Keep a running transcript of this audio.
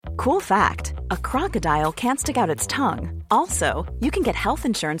Cool fact, a crocodile can't stick out its tongue. Also, you can get health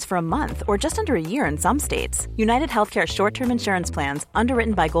insurance for a month or just under a year in some states. United Healthcare short-term insurance plans,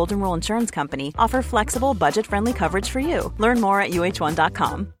 underwritten by Golden Rule Insurance Company, offer flexible, budget-friendly coverage for you. Learn more at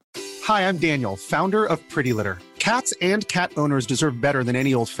UH1.com. Hi, I'm Daniel, founder of Pretty Litter. Cats and cat owners deserve better than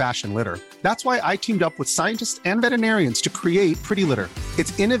any old-fashioned litter. That's why I teamed up with scientists and veterinarians to create Pretty Litter.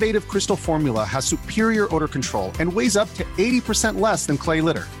 Its innovative crystal formula has superior odor control and weighs up to 80% less than clay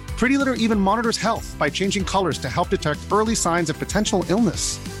litter. Pretty Litter even monitors health by changing colors to help detect early signs of potential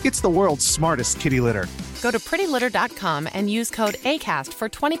illness. It's the world's smartest kitty litter. Go to prettylitter.com and use code ACAST for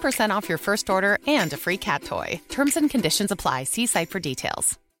 20% off your first order and a free cat toy. Terms and conditions apply. See site for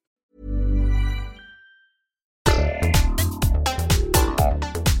details.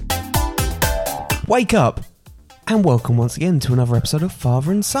 Wake up and welcome once again to another episode of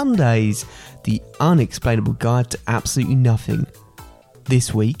Father and Sundays, the unexplainable guide to absolutely nothing.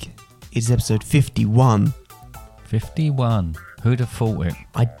 This week is episode 51. 51. Who'd have thought it?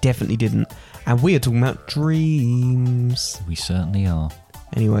 I definitely didn't. And we are talking about dreams. We certainly are.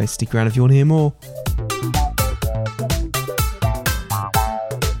 Anyway, stick around if you want to hear more.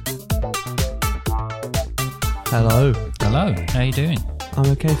 Hello. Hello, how you doing? I'm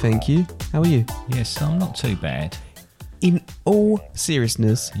okay, thank you. How are you? Yes, I'm not too bad. In all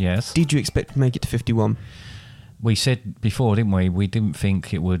seriousness, Yes. did you expect to make it to 51? We said before, didn't we? We didn't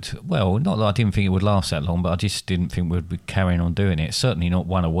think it would, well, not that I didn't think it would last that long, but I just didn't think we'd be carrying on doing it. Certainly not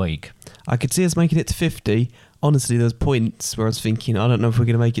one a week. I could see us making it to 50. Honestly, there was points where I was thinking, I don't know if we're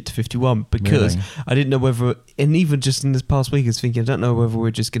going to make it to 51 because Really? I didn't know whether, and even just in this past week, I was thinking, I don't know whether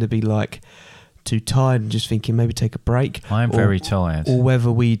we're just going to be like too tired and just thinking maybe take a break. I am very tired. Or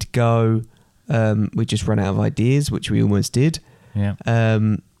whether we'd go, we just run out of ideas, which we almost did. Yeah.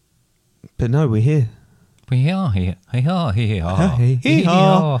 But no, we're here. We are here. We are here.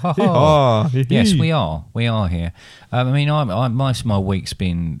 Yes, we are. We are here. I mean, most of my week's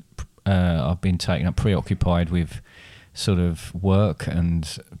been, I've been taken up, preoccupied with sort of work and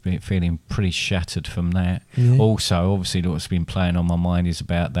feeling pretty shattered from that. Yeah. Also, obviously, what's been playing on my mind is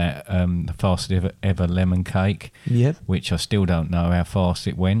about that the fastest ever lemon cake, Yep. which I still don't know how fast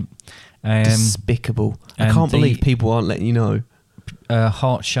it went. Despicable. I and can't believe the- people aren't letting you know.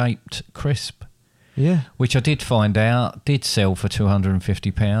 Heart-shaped crisp, Yeah. which I did find out did sell for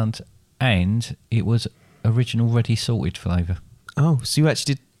 £250, and it was original ready salted flavour. Oh, so you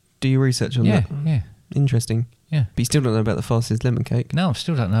actually did do your research on that? Yeah. Interesting. Yeah. But you still don't know about the fastest lemon cake? No, I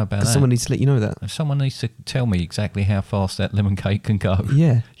still don't know about that. Because someone needs to let you know that. Someone needs to tell me exactly how fast that lemon cake can go.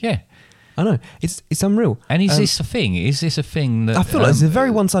 Yeah. Yeah. I know. It's unreal. And is this a thing? Is this a thing that... I feel like it's a very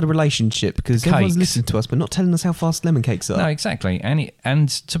one-sided relationship because everyone's cakes. listening to us but not telling us how fast lemon cakes are. No, exactly. And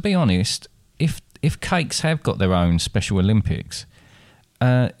to be honest, if cakes have got their own Special Olympics, it's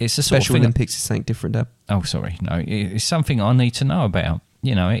a sort of Special thing... Olympics is something different, Dad. Oh, sorry. No, it's something I need to know about.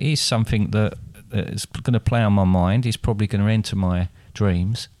 You know, it is something that is going to play on my mind. It's probably going to enter my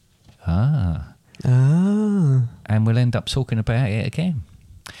dreams. Ah. And we'll end up talking about it again.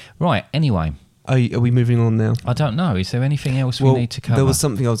 Right, anyway. Are we moving on now? I don't know. Is there anything else we need to cover? There was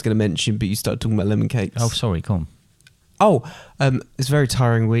something I was going to mention, but you started talking about lemon cakes. Oh, sorry, go on. Oh, it's a very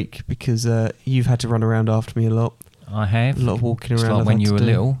tiring week because you've had to run around after me a lot. I have. A lot of walking It's around. like I've when had you to were do.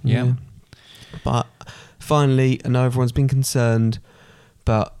 little, yeah. But finally, I know everyone's been concerned,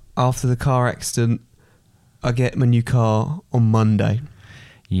 but after the car accident, I get my new car on Monday.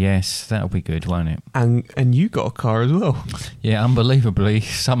 Yes, that'll be good, won't it? And you got a car as well. Yeah, unbelievably,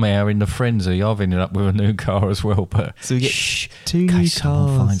 somehow in the frenzy, I've ended up with a new car as well. But So we get shh, two in new case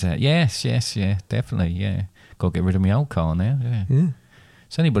someone cars. finds out. Yes, yeah, definitely, yeah. Got to get rid of my old car now. Yeah.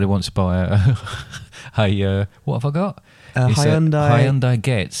 So anybody wants to buy a what have I got? It's a Hyundai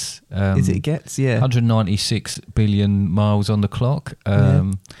Getz. Is it Getz? Yeah. 196 billion miles on the clock.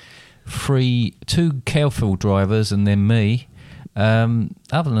 Two careful drivers and then me.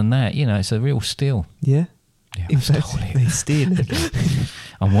 Other than that, you know, it's a real steal. Yeah. Yeah, In I fact, stole it. they steal it.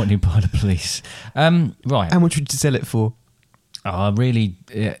 I'm wanted by the police. Right. How much would you sell it for? I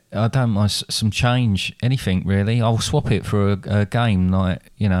don't mind some change, anything really. I'll swap it for a game, like,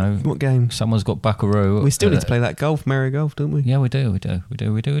 you know. What game? Someone's got Buckaroo. We still need to play that golf, Mario Golf, don't we? Yeah, we do.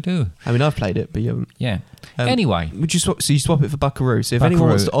 I mean, I've played it, but you haven't. Yeah. Anyway. Would you swap? So you swap it for Buckaroo. So if Buckaroo. anyone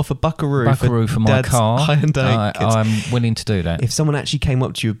wants to offer Buckaroo for my Dad's car, Hyundai Getz, I'm willing to do that. if someone actually came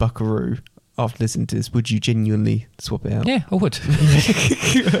up to you with Buckaroo after listening to this, would you genuinely swap it out? Yeah, I would.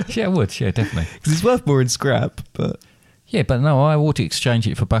 Yeah, I would. Yeah, definitely. Because it's worth more in scrap, but Yeah, but no, I ought to exchange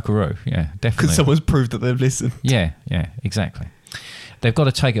it for Buckaroo. Yeah, definitely. because someone's proved that they've listened. Yeah, exactly. They've got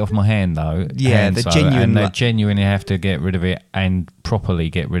to take it off my hand though. Yeah, and they're so- genuine, and they like- genuinely have to get rid of it and properly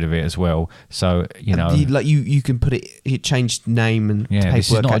get rid of it as well. So you can put it, you change name and Yeah, this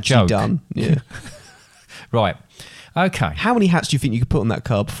is paperwork not a actually joke. done. Yeah. right. Okay. How many hats do you think you could put on that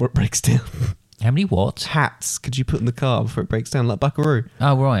car before it breaks down? How many what? Hats could you put in the car before it breaks down, like Buckaroo?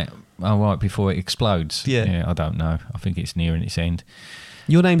 Oh right. Before it explodes. Yeah. I don't know. I think it's nearing its end.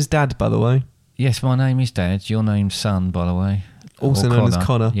 Your name's Dad, by the way. Yes, my name is Dad. Your name's Son, by the way. Also Or known as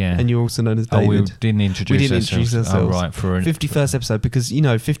Connor. Yeah. And you're also known as David. Oh, we didn't introduce We didn't introduce ourselves. Oh, right. For an 51st episode, because,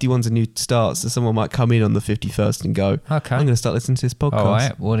 51's a new start, so someone might come in on the 51st and go, Okay. I'm going to start listening to this podcast. All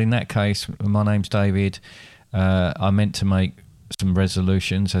right. Well, in that case, my name's David. I meant to make some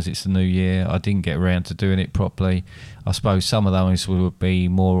resolutions as it's the new year. I didn't get around to doing it properly. I suppose some of those would be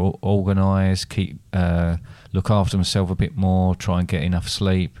more organised, look after myself a bit more, try and get enough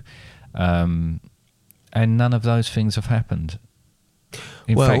sleep. And none of those things have happened.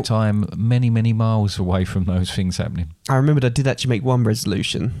 In fact, I am many, many miles away from those things happening. I remembered I did actually make one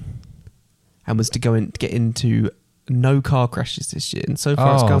resolution and was to get into no car crashes this year. And so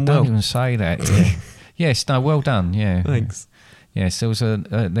far it's gone well. Don't even say that. Yeah. Yes, no, well done. Yeah. Thanks. Yes, there was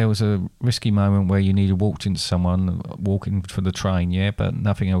a risky moment where you needed walked into someone walking for the train, yeah, but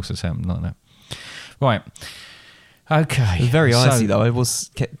nothing else has happened like that. Right. Okay. It was very icy though. I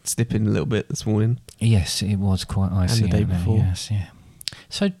kept slipping a little bit this morning. Yes, it was quite icy. And the day out there, before. Yes, yeah.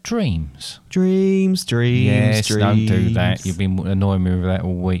 So dreams. Dreams. Yes, dreams. don't do that. You've been annoying me with that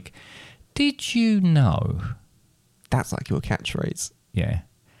all week. Did you know? That's like your catchphrase. Yeah.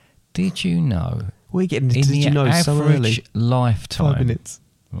 Did you know? We're getting into In did the you know so early? average lifetime, 5 minutes.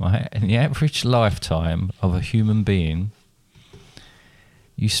 right? In the average lifetime of a human being,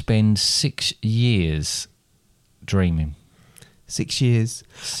 you spend 6 years dreaming. 6 years.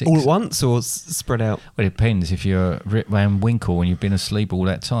 6 All at once or spread out? Well, it depends if you're Rip Van Winkle and you've been asleep all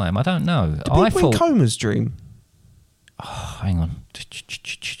that time. I don't know. Do people in comas dream? Oh, hang on.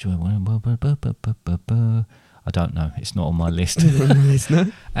 I don't know. It's not on my list.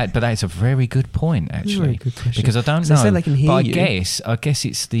 But that's a very good point, actually. Very good question. Because I don't So know. they say they can hear but you. I guess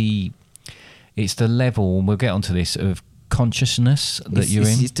it's the level, and we'll get onto this, of consciousness that you're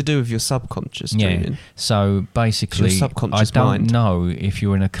in. It's to do with your subconscious dreaming. So basically, It's your subconscious I don't mind. know if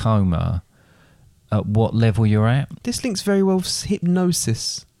you're in a coma at what level you're at. This links very well with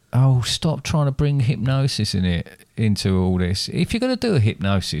hypnosis. Oh, stop trying to bring hypnosis into all this. If you're going to do a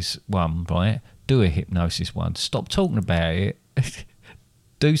hypnosis one, right, do a hypnosis one. Stop talking about it.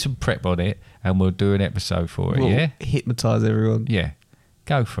 Do some prep on it, and we'll do an episode for it, We'll yeah? hypnotise everyone. Yeah,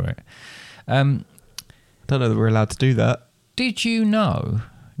 go for it. Don't know that we're allowed to do that. Did you know...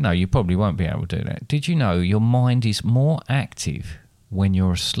 No, you probably won't be able to do that. Did you know your mind is more active when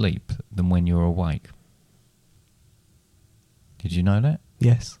you're asleep than when you're awake? Did you know that?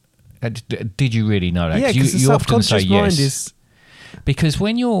 Yes. Did you really know that? Yeah, 'Cause because the you often say subconscious mind yes. is... Because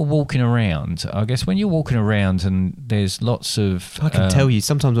when you're walking around, I guess when you're walking around and there's lots of... I can tell you,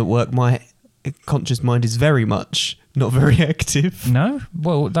 sometimes at work, my conscious mind is very much not very active. No?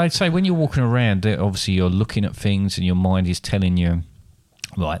 Well, they'd say when you're walking around, obviously you're looking at things and your mind is telling you,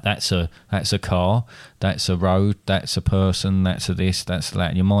 right, that's a car, that's a road, that's a person, that's a this, that's a that.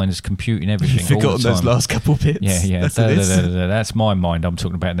 And your mind is computing everything You've forgotten all the time. those last couple bits. Yeah. That's my mind I'm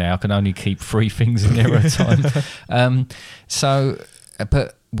talking about now. I can only keep 3 things in there at a time.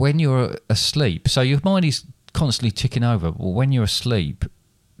 But when you're asleep, so your mind is constantly ticking over. Well, when you're asleep,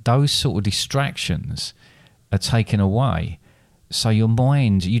 those sort of distractions are taken away. So your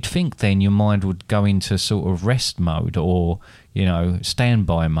mind, you'd think then your mind would go into sort of rest mode or,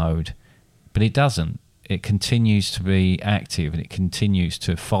 standby mode. But it doesn't. It continues to be active and it continues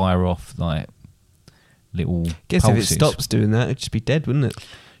to fire off like little Guess pulses. if it stops doing that, it'd just be dead, wouldn't it?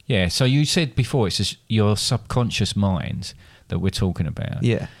 Yeah, so you said before it's just your subconscious mind that we're talking about.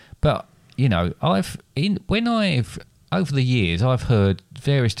 Yeah. But, over the years, I've heard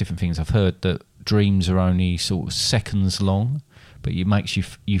various different things. I've heard that dreams are only sort of seconds long, but it makes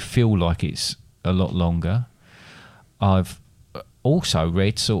you feel like it's a lot longer. I've also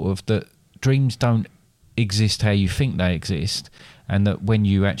read sort of that dreams don't exist how you think they exist, and that when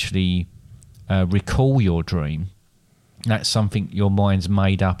you actually recall your dream, that's something your mind's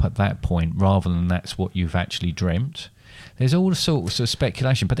made up at that point rather than that's what you've actually dreamt. There's all sorts of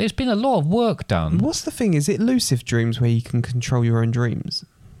speculation, but there's been a lot of work done. What's the thing? Is it lucid dreams where you can control your own dreams?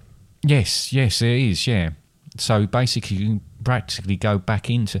 Yes, it is, yeah. So basically you can practically go back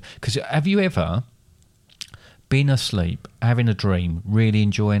into... Because have you ever been asleep, having a dream, really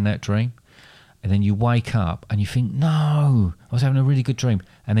enjoying that dream, and then you wake up and you think, no, I was having a really good dream,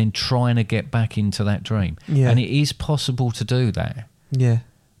 and then trying to get back into that dream? Yeah. And it is possible to do that. Yeah.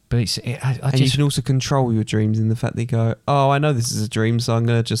 But And you can also control your dreams in the fact that you go, oh, I know this is a dream, so I'm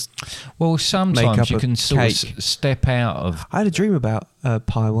going to just... Well, sometimes up you a can sort cake. of step out of... I had a dream about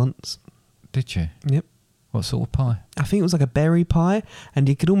pie once. Did you? Yep. What sort of pie? I think it was like a berry pie, and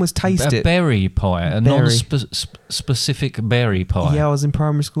you could almost taste it. A berry pie, a Berry. non-specific berry pie. Yeah, I was in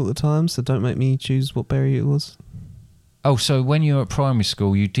primary school at the time, so don't make me choose what berry it was. Oh, so when you were at primary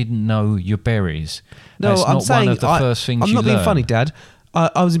school, you didn't know your berries? No, That's I'm not saying... one of the first things I'm you not being learn. funny, Dad.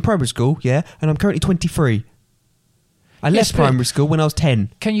 I was in primary school, yeah, and I'm currently 23. I Yes, left but- primary school when I was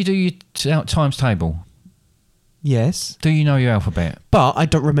 10. Can you do your times table? Yes. Do you know your alphabet? But I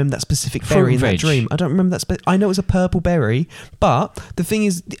don't remember that specific Fruit berry in and that veg. dream. I don't remember that. I know it was a purple berry, but the thing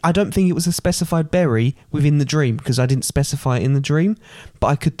is, I don't think it was a specified berry within the dream because I didn't specify it in the dream. But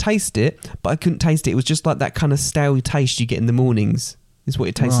I could taste it, but I couldn't taste it. It was just like that kind of stale taste you get in the mornings, is what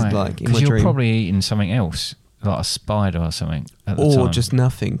it tasted like in my Because you're dream. probably eating something else, like a spider or something at the Or time. just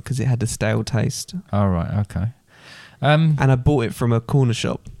nothing because it had a stale taste. Oh, right, okay. And I bought it from a corner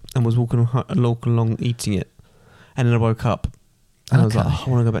shop and was walking along eating it. And then I woke up and I was like, Okay. oh, I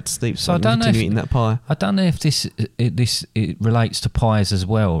want to go back to sleep. So So I I'm don't know continue if- eating that pie. I don't know if it relates to pies as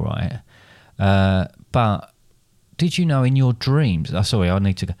well, right? But did you know in your dreams... Oh, sorry, I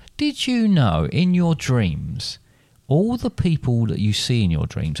need to go. Did you know in your dreams, all the people that you see in your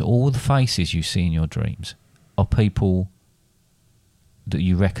dreams, all the faces you see in your dreams, are people that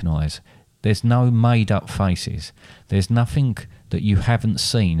you recognise? There's no made-up faces. There's nothing that you haven't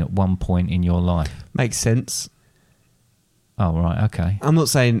seen at one point in your life. Makes sense. Oh, right, okay. I'm not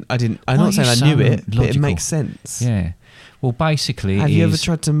saying I didn't. I'm Why not are saying you I so knew it, but it logical? makes sense. Yeah. Well, basically, Have it you ever is-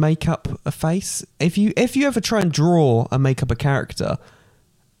 tried to make up a face? If you ever try and draw and make up a character,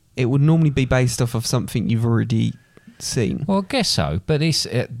 it would normally be based off of something you've already seen. Well, I guess so, but it's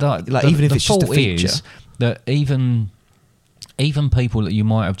Like, even if it's just a fault feature. is that even people that you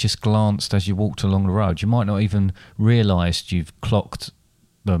might have just glanced as you walked along the road, you might not even realised you've clocked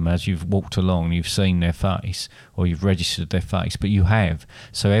them as you've walked along. You've seen their face or you've registered their face, but you have.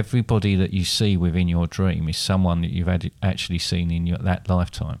 So everybody that you see within your dream is someone that you've actually seen in that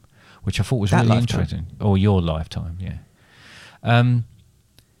lifetime, which I thought was That really lifetime. interesting. Or your lifetime, yeah.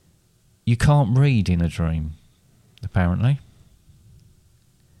 You can't read in a dream, apparently.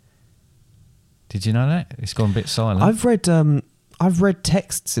 Did you know that? It's gone a bit silent. I've read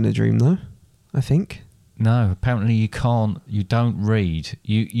texts in a dream though. I think. No, apparently you can't. You don't read.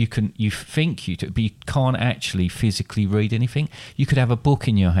 You can. You think you do, but you can't actually physically read anything. You could have a book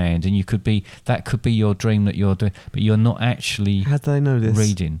in your hand, and that could be your dream that you're doing, but you're not actually How do they know this?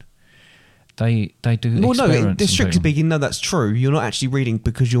 reading. They do Well, experiments. no. on Strictly people. speaking, no, that's true. You're not actually reading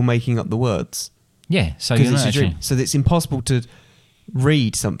because you're making up the words. Yeah, so Because you're it's not a dream. actually. So it's impossible to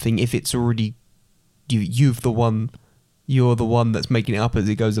read something if it's already you're the one that's making it up as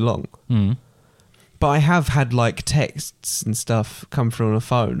it goes along. Mm. But I have had like texts and stuff come through on a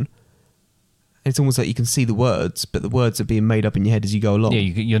phone. It's almost like you can see the words, but the words are being made up in your head as you go along. Yeah,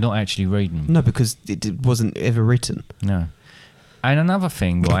 you're not actually reading. No, because it wasn't ever written. No. And another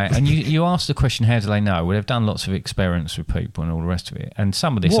thing, right, and you asked the question, how do they know? Well, they've done lots of experiments with people and all the rest of it. And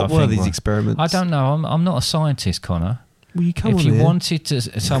some of this, What I were think... these well, experiments? I don't know. I'm not a scientist, Connor. Well, you come If on you here. wanted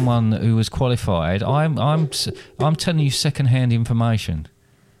someone who was qualified, I'm telling you second-hand information.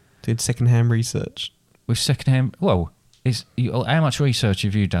 Did second-hand research. With second-hand... Well, how much research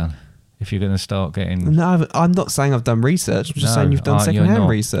have you done? If you're going to start getting... No, I'm not saying I've done research. I'm just No, saying you've done you're second-hand not.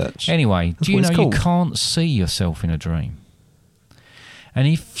 research. Anyway, That's do you what know it's you called. can't see yourself in a dream? And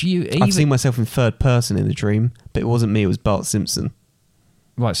if you... I've seen myself in third person in a dream, but it wasn't me, it was Bart Simpson.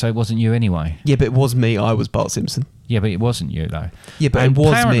 Right, so it wasn't you anyway. Yeah, but it was me, I was Bart Simpson. Yeah, but it wasn't you, though. Yeah, but And it was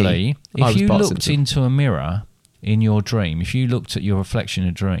apparently, me. I if was you Bart looked Simpson. into a mirror in your dream, if you looked at your reflection in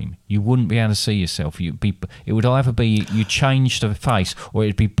a dream, you wouldn't be able to see yourself. It would either be you changed the face or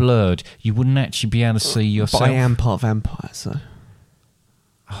it'd be blurred. You wouldn't actually be able to see yourself. But I am part vampire, so...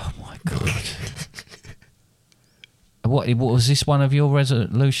 Oh, my God. What was this one of your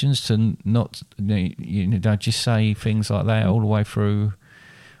resolutions to not just say things like that all the way through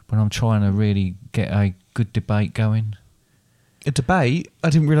when I'm trying to really get a good debate going? A debate? I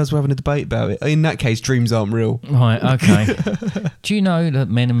didn't realise we were having a debate about it. In that case, dreams aren't real. Right, okay. Do you know that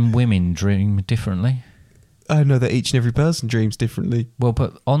men and women dream differently? I know that each and every person dreams differently. Well,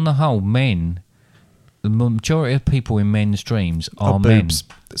 but on the whole, the majority of people in men's dreams are men. Boobs.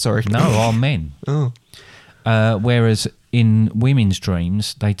 Sorry. No, are men. Oh. Whereas in women's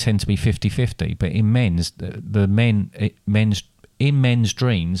dreams, they tend to be 50-50. But in men's, in men's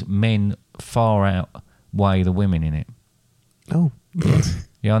dreams, men far outweigh the women in it. Oh.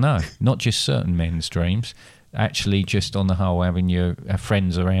 Yeah, I know. Not just certain men's dreams. actually just on the whole having your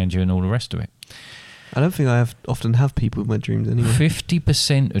friends around you and all the rest of it. I don't think I often have people in my dreams anyway.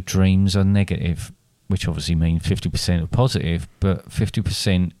 50% of dreams are negative, which obviously means 50% are positive, but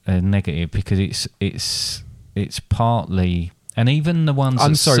 50% are negative because it's partly, and even the ones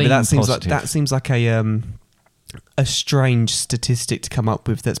I'm that sorry, seem but that positive, seems like a strange statistic to come up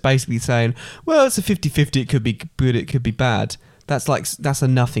with. That's basically saying, well, it's a 50-50. It could be good. It could be bad. That's a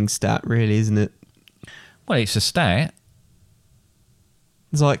nothing stat, really, isn't it? well, it's a stat.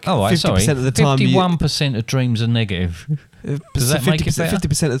 It's like 50% of the time 51% of dreams are negative. Does that make it better?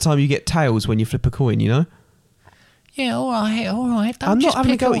 50% of the time you get tails when you flip a coin, you know? Yeah, all right. I'm not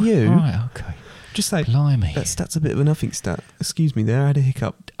having a go at you. All right, okay. Just say, Blimey. that stat's a bit of a nothing stat. Excuse me there, I had a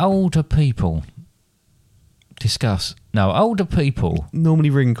hiccup. Older people older people,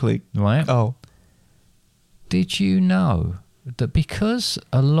 Normally wrinkly. right? Oh. Did you know that because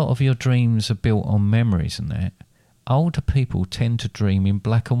a lot of your dreams are built on memories and that, older people tend to dream in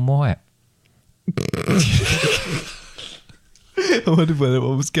black and white? I wondered where that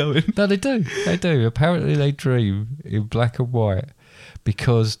one was going. No, they do. They do. Apparently they dream in black and white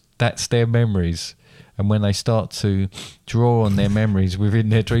because that's their memories. And when they start to draw on their memories within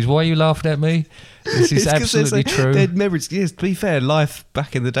their dreams... Why are you laughing at me? This is absolutely true. Their memories, yes, to be fair, life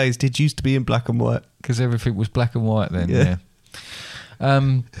back in the days did used to be in black and white. Because everything was black and white then, yeah.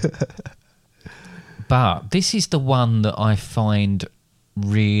 But this is the one that I find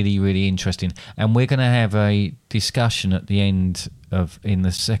really, really interesting. And we're going to have a discussion at the end in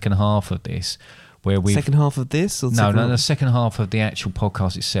the second half of this, where we second half of this, or the second half of the actual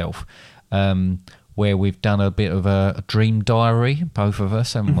podcast itself, where we've done a bit of a dream diary, both of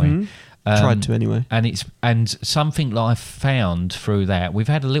us, haven't we? Tried to anyway. And something that I found through that, we've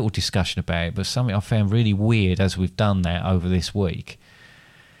had a little discussion about it, but something I found really weird as we've done that over this week.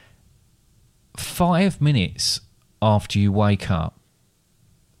 5 minutes after you wake up,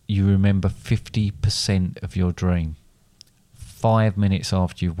 you remember 50% of your dream. 5 minutes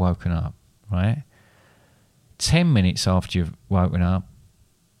after you've woken up, right? 10 minutes after you've woken up,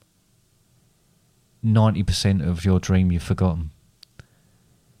 90% of your dream you've forgotten.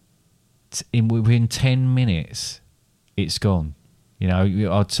 Within 10 minutes, it's gone. You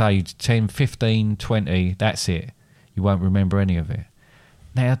know, I'd say 10, 15, 20, that's it. You won't remember any of it.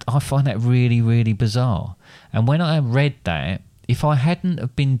 Now, I find that really, really bizarre. And when I read that, if I hadn't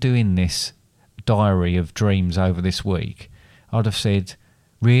have been doing this diary of dreams over this week, I'd have said,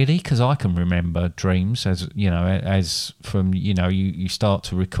 really? Because I can remember dreams as, you know, as from, you know, you start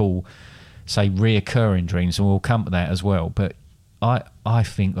to recall, say, reoccurring dreams, and we'll come to that as well. But I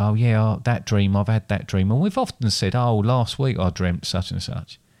think, oh, yeah, that dream, I've had that dream. And we've often said, oh, last week I dreamt such and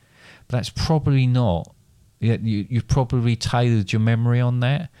such. But that's probably not. You've probably tailored your memory on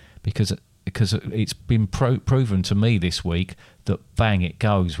that because it's been proven to me this week that bang, it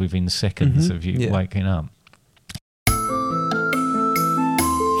goes within seconds of you waking up.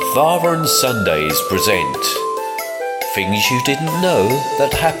 Father and Sundays present Things You Didn't Know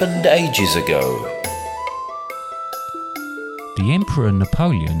That Happened Ages Ago. The Emperor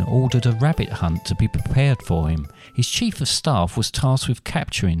Napoleon ordered a rabbit hunt to be prepared for him. His chief of staff was tasked with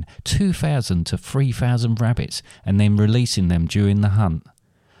capturing 2,000 to 3,000 rabbits and then releasing them during the hunt.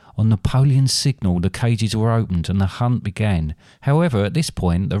 On Napoleon's signal, the cages were opened and the hunt began. However, at this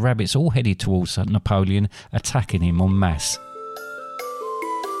point, the rabbits all headed towards Napoleon, attacking him en masse.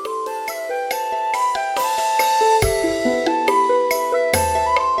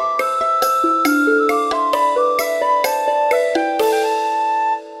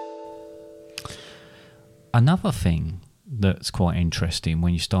 Another thing that's quite interesting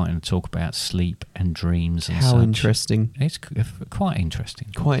when you're starting to talk about sleep and dreams and such. How interesting. It's quite interesting.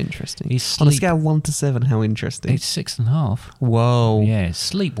 Quite interesting. Is On a sleep- scale of 1 to 7, how interesting? It's 6.5. Whoa. Yeah,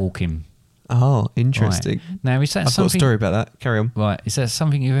 sleepwalking. Oh, interesting. Right. Now, is that I've got a something... story about that. Carry on. Right, is that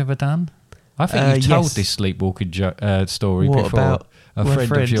something you've ever done? I think you've told yes. this sleepwalking story What before. about a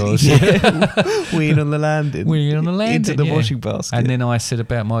friend of yours. Weeing on the landing. Weeing on the landing, Into the yeah. washing basket. And then I said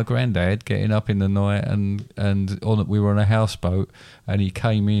about my granddad getting up in the night and we were on a houseboat and he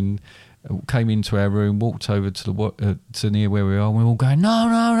came into our room, walked over to to near where we are, and we were all going,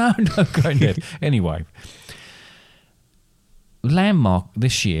 no, granddad. Anyway, landmark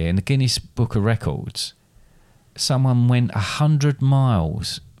this year in the Guinness Book of Records, someone went 100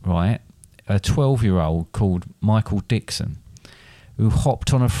 miles, right? A 12-year-old called Michael Dixon, who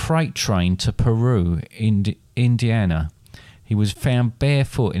hopped on a freight train to Peru, Indiana. He was found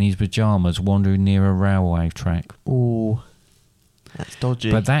barefoot in his pyjamas wandering near a railway track. Oh, that's dodgy.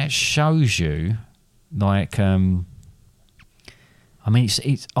 But that shows you, like, I mean,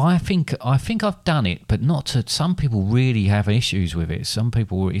 it's. I think I've done it, but not to. Some people really have issues with it. Some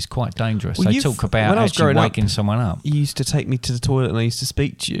people, it's quite dangerous. Well, they talk about actually waking someone up. You used to take me to the toilet and I used to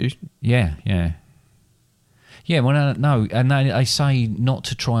speak to you. Yeah. Well, no, and they say not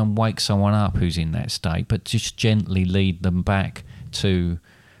to try and wake someone up who's in that state, but just gently lead them back to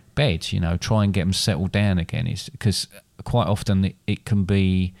bed. Try and get them settled down again. It's because quite often it can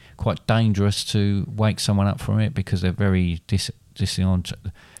be quite dangerous to wake someone up from it because they're very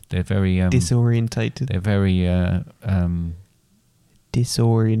they're very disorientated. They're very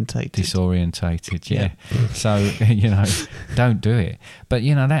disorientated. Yeah. So don't do it. But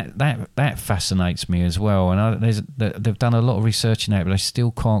that fascinates me as well. And they've done a lot of research in that, but they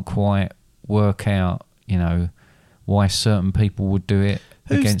still can't quite work out why certain people would do it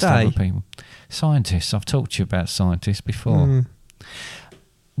against other people. Scientists. I've talked to you about scientists before.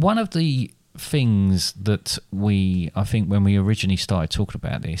 One of the things that I think when we originally started talking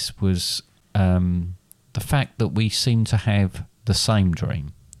about this was the fact that we seem to have the same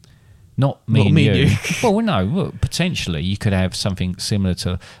dream. Not me and you. Well, no, look, potentially you could have something similar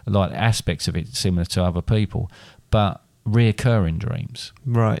to, like aspects of it similar to other people, but reoccurring dreams.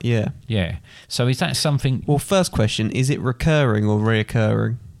 Right, yeah. Yeah. So is that something... Well, first question, is it recurring or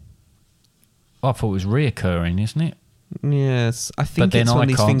reoccurring? I thought it was reoccurring, isn't it? Yes, I think but then it's one of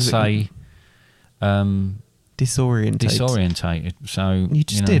these things say... disorientated. So you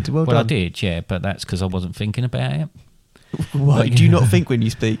just did. Well done. I did, yeah, but that's because I wasn't thinking about it. Why? Do you not think when you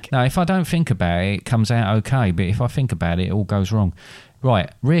speak? No, if I don't think about it, it comes out okay. But if I think about it, it all goes wrong.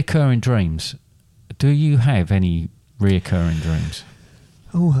 Right, reoccurring dreams. Do you have any reoccurring dreams?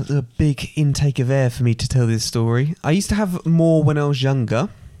 Oh, that's a big intake of air for me to tell this story. I used to have more when I was younger.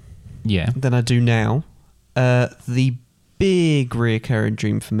 Yeah. Than I do now. The big reoccurring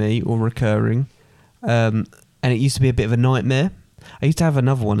dream for me, or recurring, and it used to be a bit of a nightmare. I used to have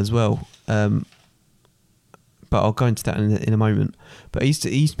another one as well. But I'll go into that in a moment. But it used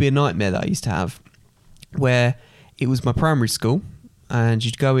to be a nightmare that I used to have, where it was my primary school, and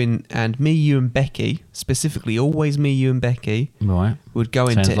you'd go in, and me, you, and Becky, specifically, always me, you, and Becky, right, would go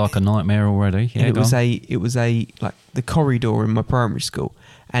into. Sounds like a nightmare already. Yeah, and it was a like the corridor in my primary school,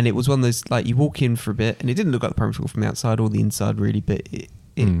 and it was one of those like you walk in for a bit, and it didn't look like the primary school from the outside or the inside really, but it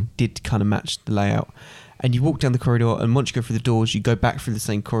did kind of match the layout. And you walk down the corridor, and once you go through the doors, you go back through the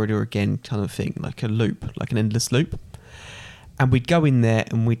same corridor again, kind of thing, like a loop, like an endless loop. And we'd go in there,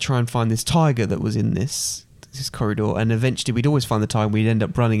 and we'd try and find this tiger that was in this corridor, and eventually we'd always find the tiger. We'd end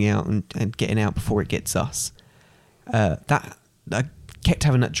up running out and getting out before it gets us. I kept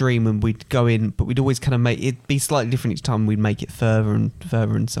having that dream, and we'd go in, but we'd always kind of make it be slightly different each time. We'd make it further and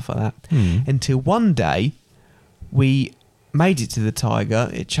further and stuff like that. Until one day, we made it to the tiger.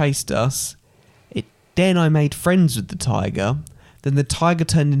 It chased us. Then I made friends with the tiger. Then the tiger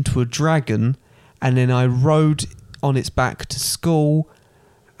turned into a dragon, and then I rode on its back to school,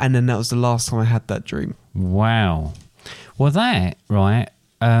 and then that was the last time I had that dream. Wow. Well, that, right,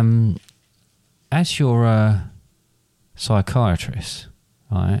 as you're a psychiatrist,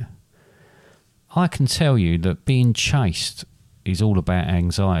 right, I can tell you that being chased is all about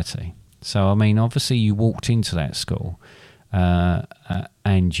anxiety. So, I mean, obviously you walked into that school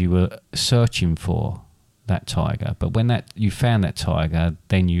and you were searching for that tiger, but when you found that tiger,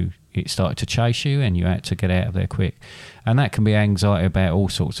 then it started to chase you, and you had to get out of there quick. And that can be anxiety about all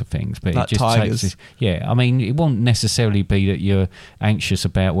sorts of things, but like it just tigers. takes. Yeah, I mean, it won't necessarily be that you're anxious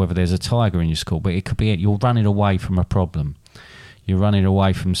about whether there's a tiger in your school, but it could be you're running away from a problem. You're running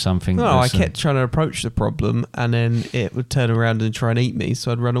away from something. No, I kept trying to approach the problem, and then it would turn around and try and eat me,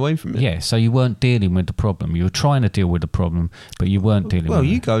 so I'd run away from it. Yeah, so you weren't dealing with the problem. You were trying to deal with the problem, but you weren't dealing with it. Well,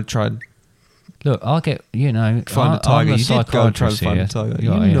 you go try and... Look, I get, find a tiger. You did go and try and find a tiger.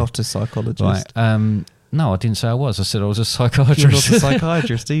 You're yeah. not a psychologist. Right. No, I didn't say I was. I said I was a psychiatrist. You're not a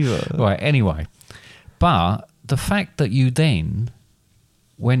psychiatrist either. Right, anyway. But the fact that you then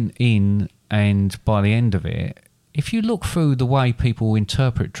went in, and by the end of it, if you look through the way people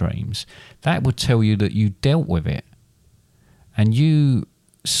interpret dreams, that would tell you that you dealt with it. And you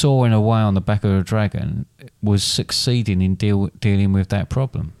soaring away on the back of a dragon was succeeding in dealing with that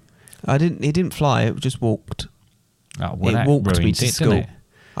problem. It didn't fly, it just walked. Oh, well, it walked me to school. It?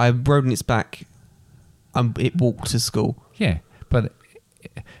 I rode on its back. It walked to school. Yeah, but...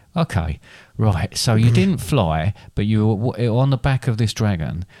 Okay, right. So you didn't fly, but you were on the back of this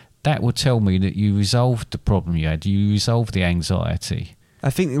dragon. That would tell me that you resolved the problem you had. You resolved the anxiety. I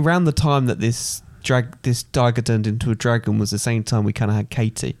think around the time that this tiger turned into a dragon was the same time we kind of had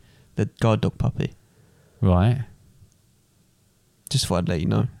Katie, the guide dog puppy. Right. Just thought I'd let you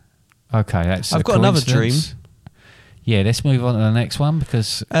know. Okay, that's. I've got another dream. Yeah, let's move on to the next one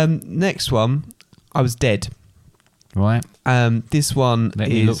because... Next one, I was dead. Right. This one Let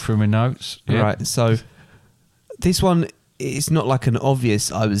me look through my notes. Yeah. Right, so this one is not like an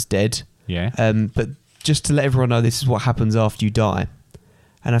obvious I was dead. Yeah. But just to let everyone know, this is what happens after you die.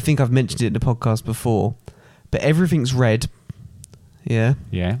 And I think I've mentioned it in the podcast before, but everything's red. Yeah.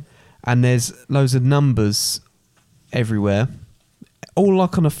 Yeah. And there's loads of numbers everywhere, all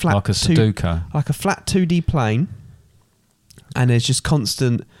like on a flat, like a Sudoku, like a flat 2D plane. And there's just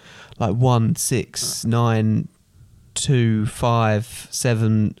constant, like 1, 6, 9, 2, 5,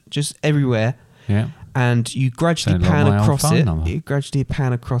 7, just everywhere. Yeah. And you gradually pan across it. You gradually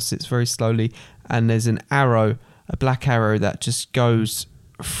pan across it very slowly, and there's an arrow, a black arrow that just goes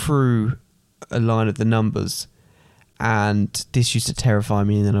through a line of the numbers. And this used to terrify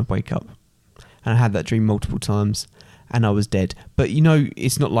me, and then I'd wake up. And I had that dream multiple times, and I was dead. But you know,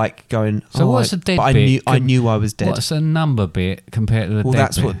 it's not like going. So what's the dead but bit? I knew I was dead. What's the number bit compared to the dead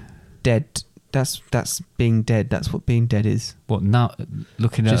that's bit? what dead. That's being dead. That's what being dead is. What?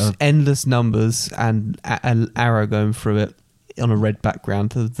 Looking at just endless numbers and an arrow going through it on a red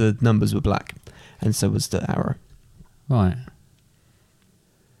background. The numbers were black, and so was the arrow. Right.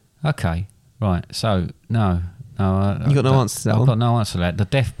 Okay. Right. So no. You got no answer to that one? I've got no answer to that. The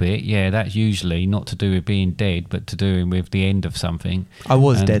death bit, yeah, that's usually not to do with being dead, but to do with the end of something. I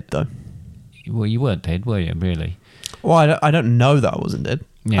was dead, though. Well, you weren't dead, were you, really? Well, I don't know that I wasn't dead.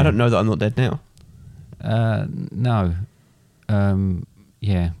 Yeah. I don't know that I'm not dead now. No.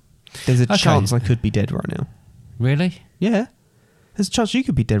 Yeah. There's a chance I could be dead right now. Really? Yeah. There's a chance you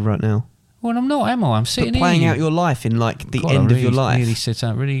could be dead right now. Well, I'm not, am I? I'm sitting here. Playing out your life in, like, the end of your life. Really sit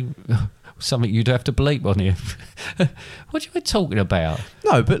out, really... Something you'd have to bleep on here. What are you talking about?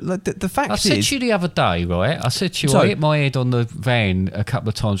 No, but like, the fact is... I said to you the other day, right? I said to you, I hit my head on the van a couple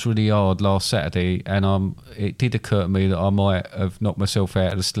of times really hard last Saturday, and it did occur to me that I might have knocked myself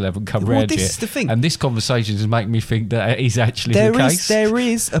out and still haven't come round yet. This is the thing. And this conversation is making me think that is actually the case. There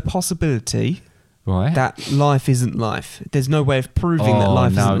is a possibility... Right. That life isn't life. There's no way of proving that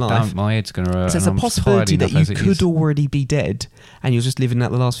life isn't life. Don't. My head's going to hurt. So there's a possibility that you could already be dead and you're just living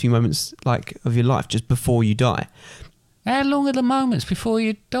out the last few moments of your life just before you die. How long are the moments before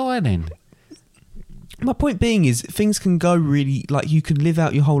you die then? My point being is things can go really... Like you can live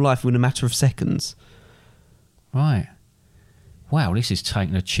out your whole life in a matter of seconds. Right. Wow, this is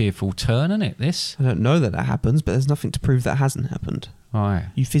taking a cheerful turn, isn't it, this? I don't know that happens, but there's nothing to prove that hasn't happened. Right.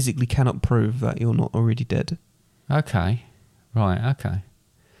 You physically cannot prove that you're not already dead. Okay. Right, okay.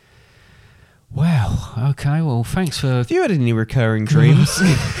 Wow, okay, well, thanks for... Have you had any recurring dreams?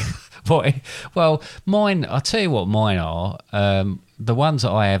 Well, mine, I'll tell you what mine are. The ones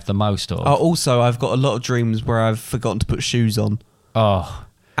that I have the most of... Also, I've got a lot of dreams where I've forgotten to put shoes on. Oh.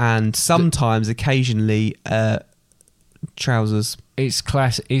 And sometimes, occasionally, trousers. It's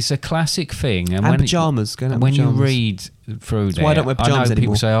a classic thing. And pyjamas. When you read through there... Why I don't wear pyjamas I know anymore.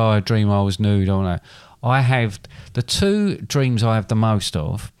 people say, I dream I was nude. I don't know. I have... The two dreams I have the most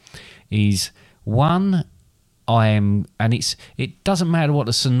of is... One, I am... And it doesn't matter what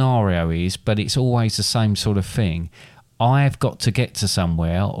the scenario is, but it's always the same sort of thing. I've got to get to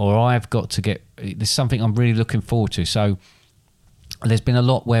somewhere, or I've got to get... There's something I'm really looking forward to. So there's been a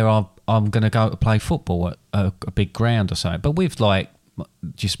lot where I'm going to go to play football at a big ground or something, but with like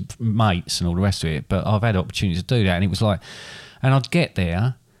just mates and all the rest of it. But I've had opportunities to do that, and it was like, and I'd get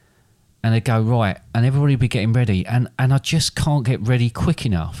there, and they'd go right, and everybody would be getting ready, and I just can't get ready quick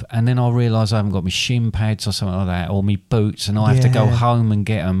enough, and then I realise I haven't got my shin pads or something like that, or my boots, and I have to go home and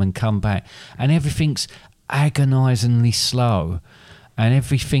get them and come back, and everything's agonisingly slow. And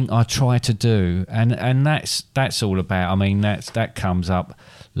everything I try to do, and that's all about. I mean, that comes up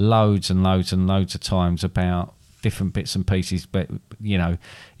loads and loads and loads of times about different bits and pieces. But you know,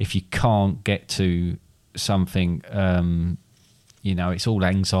 if you can't get to something, you know, it's all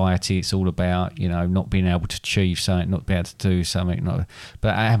anxiety. It's all about, you know, not being able to achieve something, not being able to do something. But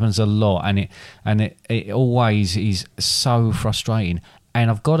it happens a lot, and it always is so frustrating. And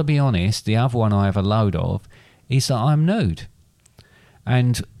I've got to be honest. The other one I have a load of is that I'm nude.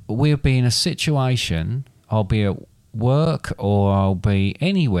 And we'll be in a situation, I'll be at work or I'll be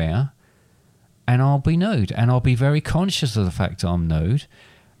anywhere, and I'll be nude. And I'll be very conscious of the fact I'm nude.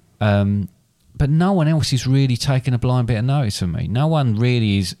 But no one else is really taking a blind bit of notice of me. No one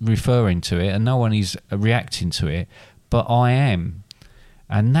really is referring to it, and no one is reacting to it. But I am.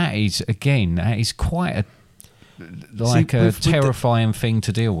 And that is, again, that is quite a terrifying thing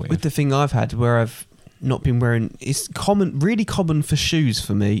to deal with. With the thing I've had where I've not been wearing, it's really common for shoes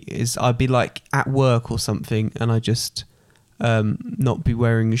for me, is I'd be like at work or something and I just not be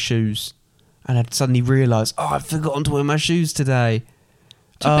wearing shoes and I'd suddenly realise, I've forgotten to wear my shoes today.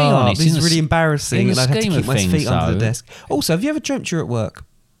 To be honest, this is really embarrassing, and I'd have to keep my feet under the though, desk. Also, have you ever dreamt you're at work?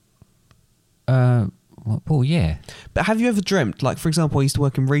 Well, yeah. But have you ever dreamt, like, for example, I used to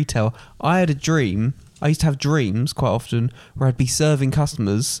work in retail. I used to have dreams quite often where I'd be serving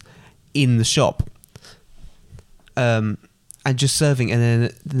customers in the shop. And just serving, and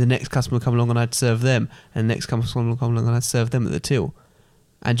then the next customer would come along and I'd serve them, and the next customer would come along and I'd serve them at the till.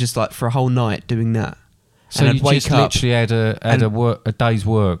 And just like for a whole night doing that. So and you just literally had a day's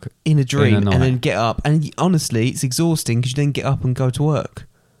work in a dream, in a and then get up. And honestly, it's exhausting because you then get up and go to work.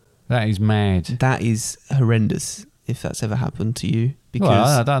 That is mad. That is horrendous. If that's ever happened to you, because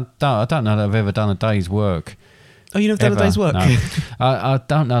well, I don't know that I've ever done a day's work. Oh, you've never done a day's work? No. I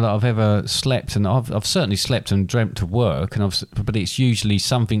don't know that I've ever slept, and I've certainly slept and dreamt of work, but it's usually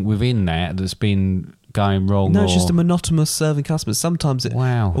something within that's been going wrong. No, it's just a monotonous serving customers. Sometimes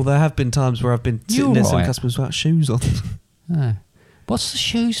Wow. Well, there have been times where I've been sitting there serving customers without shoes on. What's the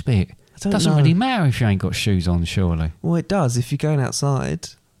shoes bit? Doesn't really matter if you ain't got shoes on, surely. Well, it does if you're going outside.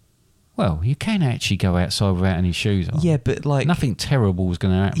 Well, you can actually go outside without any shoes on. Yeah, but like nothing terrible is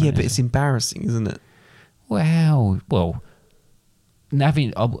going to happen. Yeah, but it's embarrassing, isn't it? Well,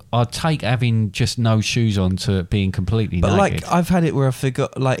 I'd take having just no shoes on to being completely naked. But like, I've had it where I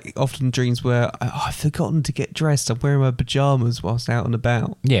forgot, like often dreams where I've forgotten to get dressed. I'm wearing my pyjamas whilst out and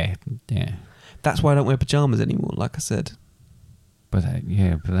about. Yeah. That's why I don't wear pyjamas anymore, like I said. But that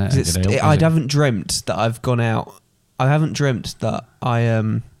ain't gonna help, I haven't dreamt that I've gone out. I haven't dreamt that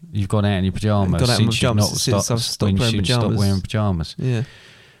You've gone out in your pyjamas since I've stopped wearing pyjamas. Yeah.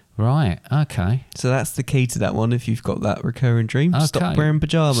 Right, okay. So that's the key to that one. If you've got that recurring dream, stop wearing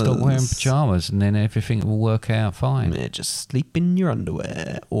pyjamas. Stop wearing pyjamas, and then everything will work out fine. Yeah, just sleep in your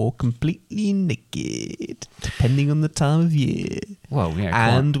underwear or completely naked, depending on the time of year. Well,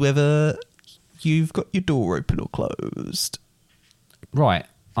 yeah, and whether you've got your door open or closed. Right,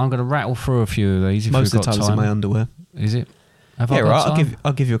 I'm going to rattle through a few of these. If Most you've of the got time, time. in my underwear. Is it? Yeah, right.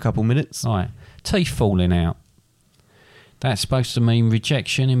 I'll give you a couple minutes. All right. Teeth falling out. That's supposed to mean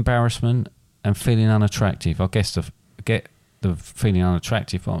rejection, embarrassment, and feeling unattractive. I guess get the feeling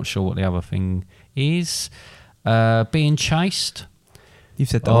unattractive. I'm not sure what the other thing is. Being chased. You've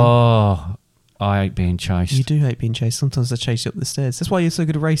said that. Oh, I hate being chased. You do hate being chased. Sometimes I chase you up the stairs. That's why you're so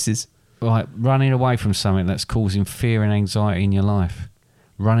good at races. Right, running away from something that's causing fear and anxiety in your life.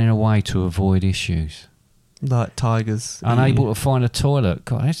 Running away to avoid issues. Like tigers. Unable to find a toilet.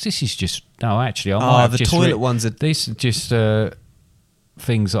 God, this is just... No, actually, I might have the just... toilet ones are... These are just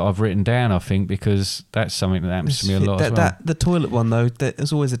things that I've written down, I think, because that's something that happens to me a lot as well. The toilet one, though,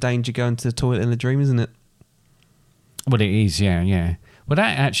 there's always a danger going to the toilet in a dream, isn't it? Well, it is, yeah. Well,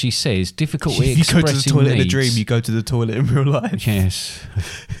 that actually says difficulty expressing needs. You go to the toilet in a dream, you go to the toilet in real life. Yes.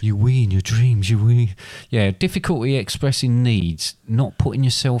 You wee in your dreams, you wee. Yeah, difficulty expressing needs, not putting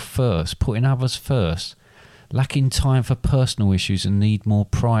yourself first, putting others first, lacking time for personal issues and need more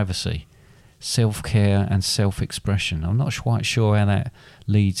privacy, self-care and self-expression. I'm not quite sure how that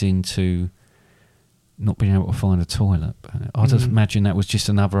leads into not being able to find a toilet. I just imagine that was just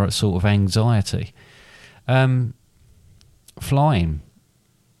another sort of anxiety. Flying.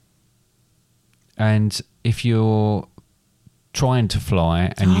 And if you're trying to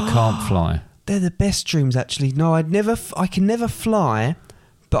fly and you can't fly. They're the best dreams, actually. No, I can never fly,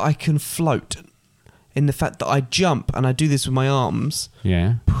 but I can float. In the fact that I jump, and I do this with my arms.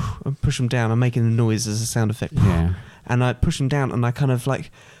 Yeah. And push them down. I'm making the noise as a sound effect. Yeah. And I push them down, and I kind of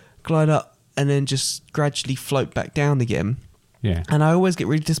like glide up, and then just gradually float back down again. Yeah. And I always get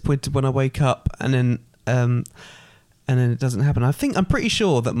really disappointed when I wake up, and then it doesn't happen. I'm pretty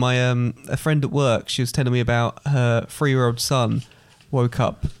sure that my a friend at work, she was telling me about her 3-year-old son woke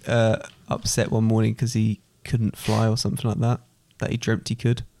up upset one morning because he couldn't fly or something like that he dreamt he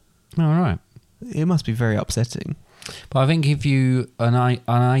could. All right. It must be very upsetting. But I think if you are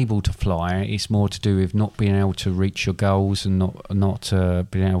unable to fly, it's more to do with not being able to reach your goals and not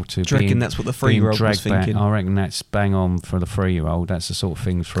being able to... Do you reckon that's what the 3-year-old was thinking? I reckon that's bang on for the 3-year-old. That's the sort of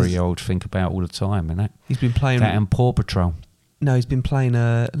thing 3-year-olds think about all the time, isn't it? He's been playing... That and Paw Patrol. No, he's been playing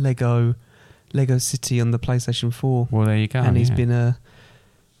Lego City on the PlayStation 4. Well, there you go. And he's been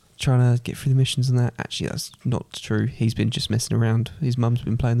trying to get through the missions and that. Actually, that's not true. He's been just messing around. His mum's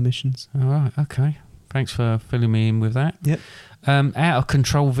been playing the missions. All right, okay. Thanks for filling me in with that. Yep. Out of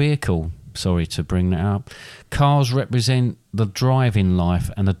control vehicle. Sorry to bring that up. Cars represent the driving life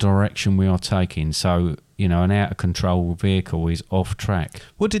and the direction we are taking. So, an out of control vehicle is off track.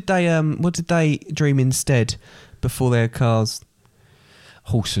 What did they dream instead before they had cars?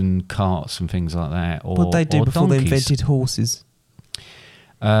 Horse and carts and things like that. Or what did they do before donkeys. they invented horses?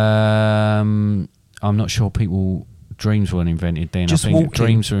 I'm not sure dreams weren't invented then. Just I think walking.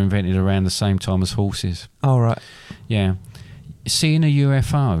 dreams were invented around the same time as horses. Oh, right. Yeah. Seeing a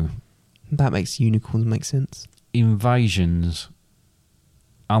UFO, That makes unicorns make sense. invasions,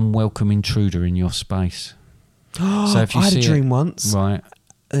 unwelcome intruder in your space. So if you I had see a dream once. Right.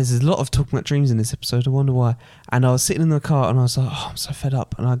 There's a lot of talking about dreams in this episode. I wonder why. And I was sitting in the car and I was like, oh, I'm so fed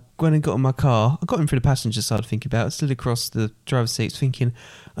up. And I went and got in my car. I got in for the passenger side thinking about it. I slid across the driver's seat thinking,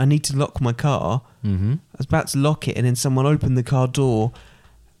 I need to lock my car. Mm-hmm. I was about to lock it and then someone opened the car door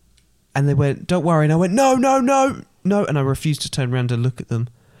and they went, don't worry. And I went, no. And I refused to turn around to look at them.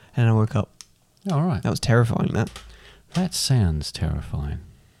 And I woke up. All right. That was terrifying, that. That sounds terrifying.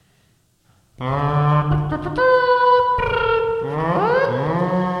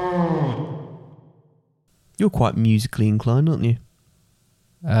 You're quite musically inclined, aren't you?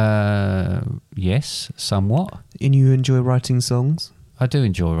 Yes, somewhat. And you enjoy writing songs? I do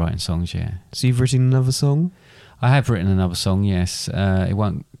enjoy writing songs, yeah. So you've written another song? I have written another song, yes. It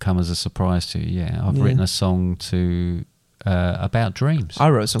won't come as a surprise to you, yeah. I've written a song about dreams. I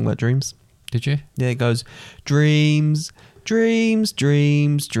wrote a song about dreams. Did you? Yeah, it goes, dreams, dreams,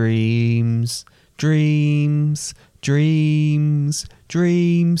 dreams, dreams, dreams, dreams,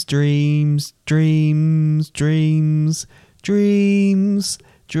 dreams, dreams, dreams, dreams, dreams,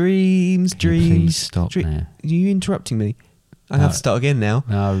 dreams, Can you dreams. please stop now? Are you interrupting me? I have to start again now.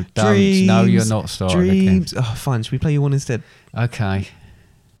 No, don't. No, you're not starting again. Dreams. Oh, fine. Should we play you one instead? Okay.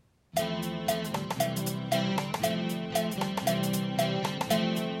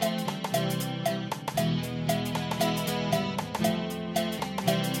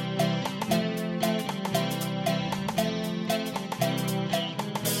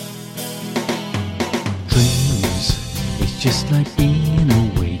 Just like being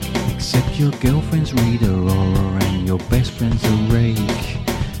awake, except your girlfriend's read Aurora and your best friend's a rake.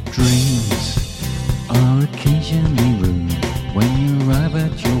 Dreams are occasionally rude when you arrive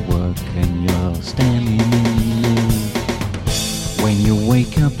at your work and you're standing in the loo. When you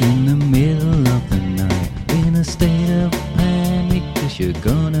wake up in the middle of the night in a state of panic 'cause you're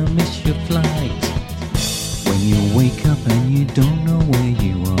gonna miss your flight. When you wake up and you don't know where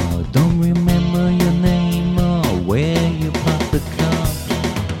you are, don't remember your name or where you parked the car.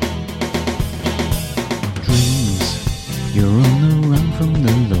 Dreams, you're on the run from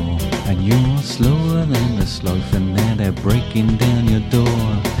the law, and you're slower than the sloth, and now they're breaking down your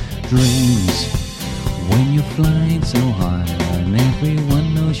door. Dreams, when you're flying so high, and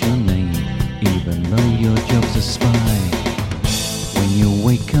everyone knows your name, even though your job's a spy. When you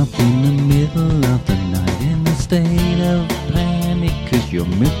wake up in the middle of the night in a state of panic 'cause your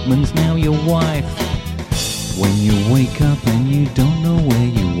milkman's now your wife. When you wake up and you don't know where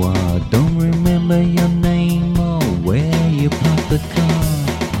you are, don't remember your name or where you parked the car.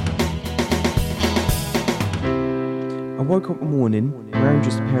 I woke up one morning wearing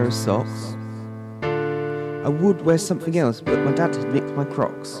just a pair of socks. I would wear something else, but my dad had nicked my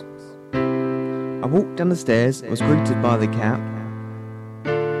Crocs. I walked down the stairs and was greeted by the cat.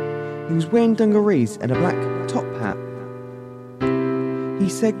 He was wearing dungarees and a black top hat. He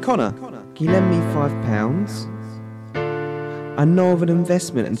said, Connor, can you lend me £5? I know of an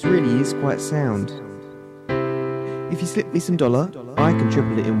investment and it really is quite sound. If you slip me some dollar, I can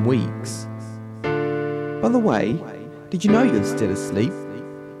triple it in weeks. By the way, did you know you're still asleep?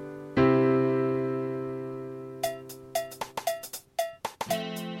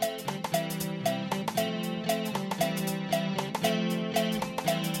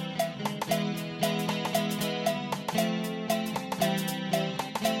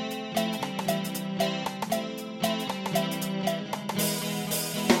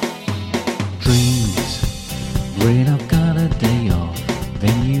 When I've got a day off,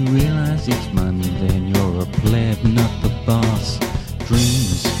 then you realise it's Monday and you're a pleb, not the boss.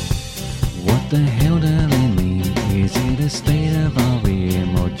 Dreams, what the hell do they mean? Is it a state of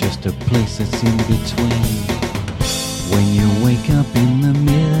REM or just a place that's in between? When you wake up in the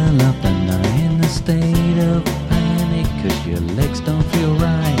middle of the night in a state of panic 'cause your legs don't feel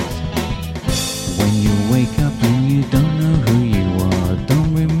right. When you wake up and you don't know who you are,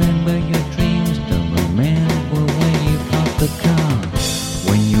 don't remember your dreams, don't remember where you parked the car.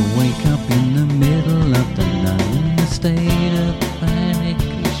 When you wake up in the middle of the night in a state of panic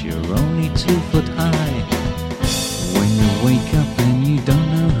 'cause you're only 2 foot high. When you wake up and you don't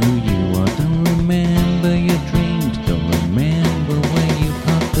know who you are, don't remember your dreams, don't remember where you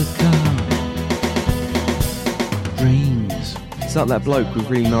parked the car. Dreams. It's like that bloke with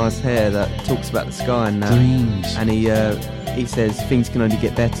really nice hair that talks about the sky and that. Dreams. And he says things can only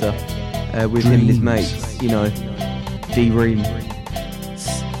get better with him and his Dreams. mates, you know. D-Ream.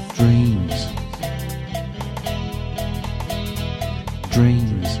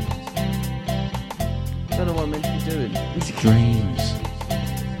 Dreams. I don't know what I'm meant to be doing. Dreams.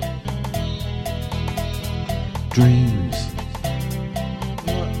 Dreams.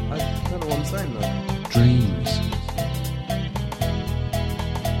 I don't know what I'm saying though. Dreams.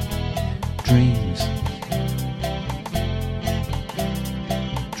 Dreams.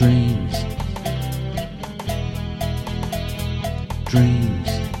 Dreams. Dreams.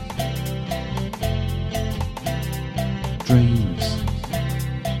 Dreams.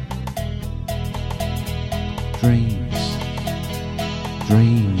 Dreams.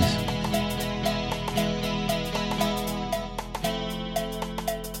 Dreams.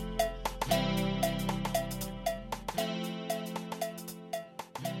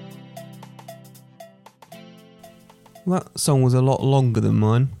 That song was a lot longer than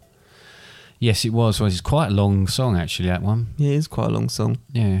mine. Yes, it was. Well, it's quite a long song, actually, that one. Yeah, it is quite a long song.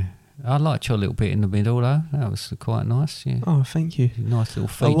 Yeah. I liked your little bit in the middle, though. That was quite nice, yeah. Oh, thank you. Nice little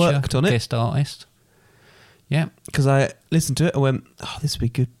feature. I worked on it. Guest artist. Yeah. Because I listened to it, I went, oh, this would be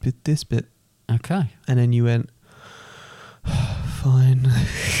good with this bit. Okay. And then you went, fine.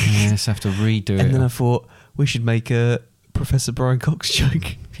 Yeah, let's have to redo it. And then I thought, we should make a Professor Brian Cox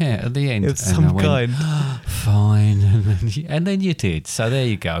joke. Yeah, at the end. It was some kind. Fine. And then you did. So there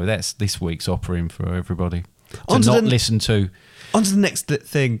you go. That's this week's opera for everybody. Listen to. On to the next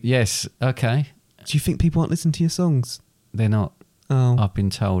thing. Yes. Okay. Do you think people aren't listening to your songs? They're not. Oh. I've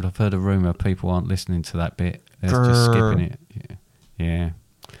been told. I've heard a rumour people aren't listening to that bit. They're just skipping it. Yeah.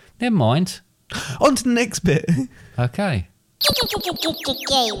 Never mind. On to the next bit. Okay.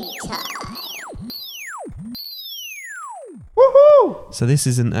 Game time. Woohoo! So this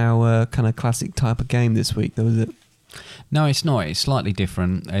isn't our kind of classic type of game this week, though, is it? No, it's not. It's slightly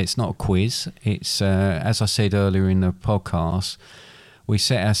different. It's not a quiz. It's, as I said earlier in the podcast, we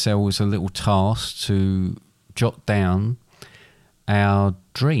set ourselves a little task to jot down our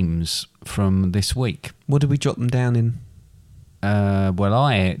dreams from this week. What did we jot them down in? Well,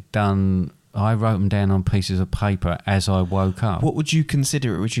 I wrote them down on pieces of paper as I woke up. What would you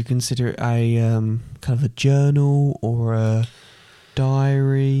consider it? Would you consider it a kind of a journal or a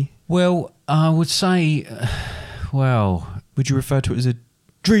diary? Well, I would say, would you refer to it as a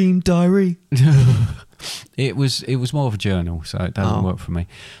dream diary? it was more of a journal, so it doesn't work for me.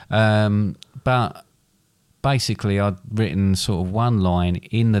 But basically, I'd written sort of one line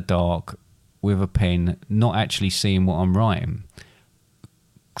in the dark with a pen, not actually seeing what I'm writing,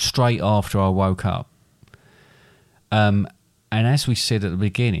 straight after I woke up. And as we said at the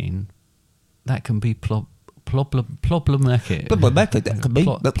beginning, that can be problematic.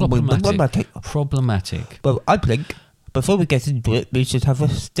 Problematic. Well, I think before we get into it, we should have a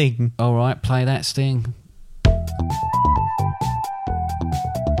sting. All right, play that sting.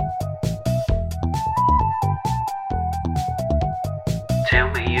 Tell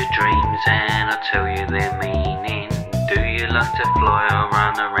me your dreams and I'll tell you their meaning. Do you like to fly or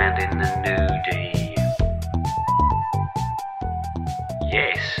run around in the nudie?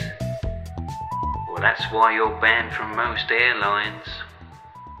 Yes. Well, that's why you're banned from most airlines.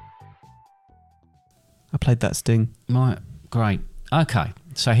 I played that sting. Right, great. Okay,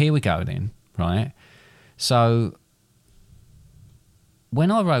 so here we go then, right? So,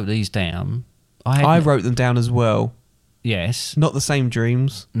 when I wrote these down, I wrote them down as well. Yes. Not the same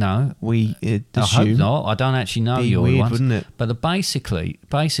dreams. No. We I assume. hope not. I don't actually know your weird, ones. wouldn't it? But basically,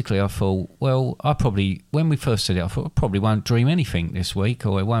 I thought, well, when we first said it, I thought I probably won't dream anything this week,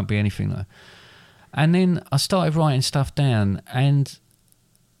 or it won't be anything like that. And then I started writing stuff down, and,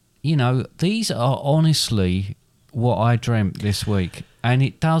 you know, these are honestly what I dreamt this week. And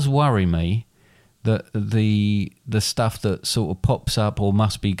it does worry me that the stuff that sort of pops up or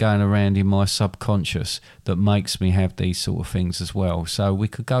must be going around in my subconscious that makes me have these sort of things as well. So we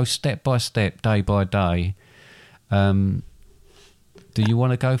could go step by step, day by day. Do you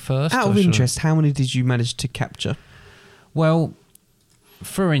want to go first? Out of interest, how many did you manage to capture? Well,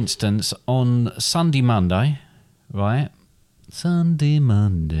 for instance, on Sunday, Monday, right?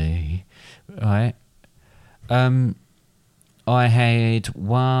 I had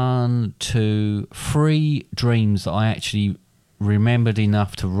 1, 2, 3 dreams that I actually remembered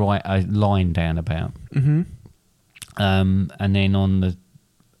enough to write a line down about. Mm-hmm. And then on the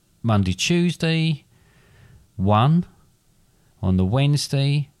Monday, Tuesday, 1. On the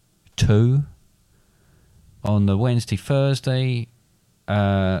Wednesday, 2. On the Wednesday, Thursday,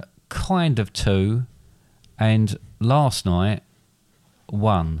 kind of 2. And last night,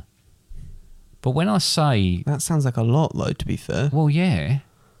 1. But when I say... That sounds like a lot, though, to be fair. Well, yeah.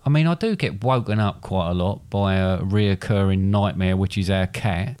 I mean, I do get woken up quite a lot by a reoccurring nightmare, which is our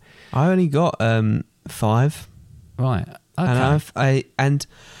cat. I only got 5. Right. Okay. And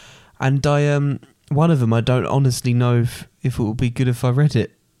I one of them I don't honestly know if it would be good if I read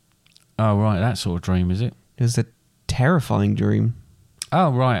it. Oh, right, that sort of dream, is it? It was a terrifying dream.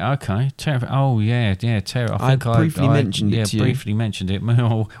 Oh, right, okay. Oh, yeah, I think I briefly mentioned it to you. Yeah, briefly mentioned it.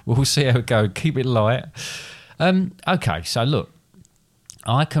 We'll see how it goes. Keep it light. Okay, so look,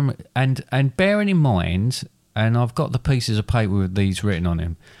 I can... And bearing in mind, and I've got the pieces of paper with these written on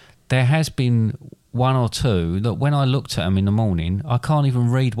them, there has been one or two that when I looked at them in the morning, I can't even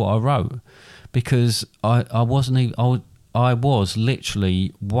read what I wrote because I wasn't even... I was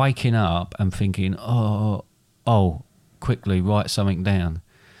literally waking up and thinking, oh, quickly write something down.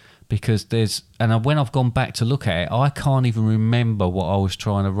 Because when I've gone back to look at it, I can't even remember what I was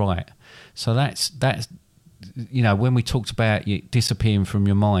trying to write. So that's when we talked about it disappearing from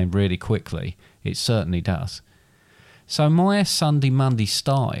your mind really quickly, it certainly does. So my Sunday, Monday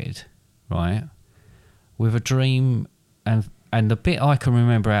started, right, with a dream, and the bit I can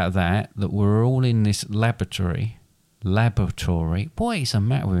remember out of that we're all in this laboratory. What is the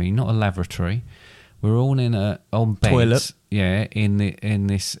matter with me? Not a laboratory. We're all on beds. Toilet. Yeah, in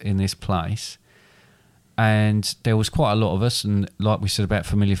this place. And there was quite a lot of us, and like we said about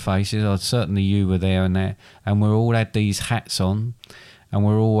familiar faces, certainly you were there and that, and we all had these hats on, and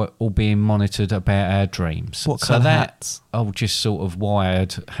we're all being monitored about our dreams. What kind of hats? Oh, just sort of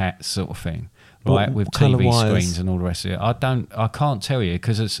wired hats sort of thing, right, with kind of TV wires? screens and all the rest of it. I can't tell you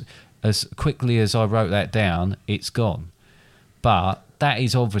because it's... As quickly as I wrote that down, it's gone. But that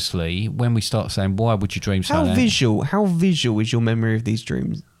is obviously when we start saying, "Why would you dream so?" How visual is your memory of these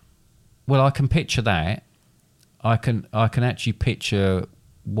dreams? Well, I can picture that. I can actually picture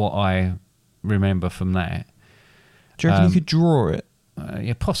what I remember from that. Do you reckon you could draw it?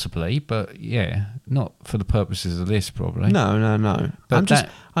 Yeah, possibly, but yeah, not for the purposes of this, probably. No. But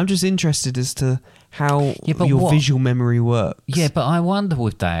I'm just interested as to how your visual memory works. Yeah, but I wonder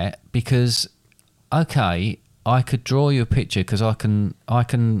with that because, okay, I could draw you a picture because I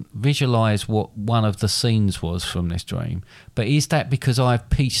can visualise what one of the scenes was from this dream. But is that because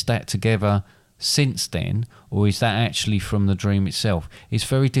I've pieced that together since then, or is that actually from the dream itself? It's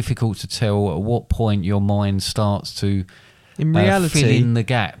very difficult to tell at what point your mind starts to. In reality, fill in the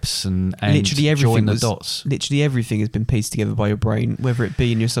gaps and literally join the dots. Literally everything has been pieced together by your brain, whether it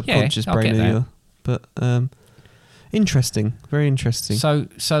be in your subconscious brain or your... But interesting, very interesting.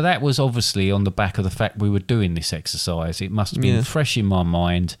 So that was obviously on the back of the fact we were doing this exercise. It must have been fresh in my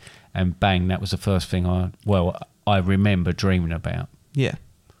mind, and bang, that was the first thing I remember dreaming about. Yeah.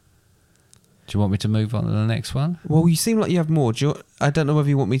 Do you want me to move on to the next one? Well, you seem like you have more. I don't know whether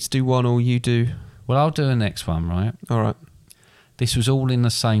you want me to do one or you do. Well, I'll do the next one, right? All right. This was all in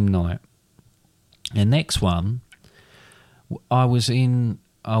the same night. The next one, I was with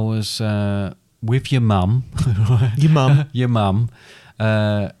your mum. Your mum.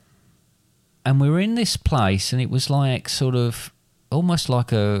 And we were in this place, and it was like sort of almost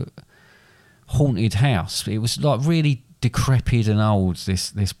like a haunted house. It was like really decrepit and old,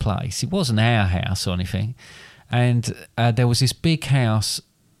 this place. It wasn't our house or anything. And there was this big house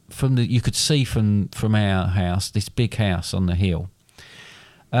you could see from our house, this big house on the hill.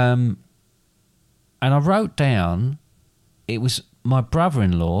 And I wrote down, it was my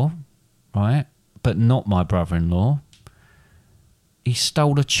brother-in-law, right? But not my brother-in-law. He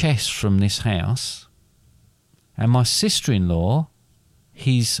stole a chest from this house. And my sister-in-law,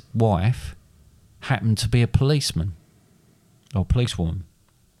 his wife, happened to be a policeman or policewoman.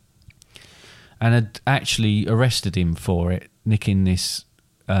 And had actually arrested him for it, nicking this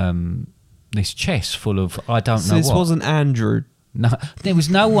chest full of I don't know what. This wasn't Andrew. No, there was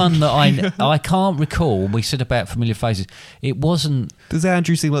no one that I can't recall. We said about familiar faces. It wasn't. Does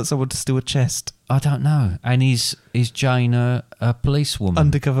Andrew seem like someone to steal a chest? I don't know. And is Jane a policewoman?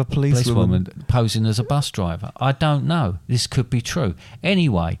 Undercover policewoman posing as a bus driver? I don't know. This could be true.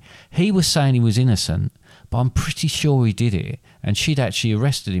 Anyway, he was saying he was innocent, but I'm pretty sure he did it, and she'd actually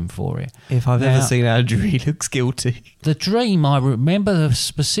arrested him for it. If I've ever seen Andrew, he looks guilty. The dream, I remember the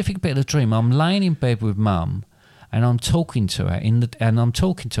specific bit of the dream. I'm laying in bed with Mum, and I'm talking to her.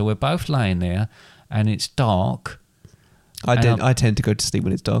 We're both laying there, and it's dark. I tend to go to sleep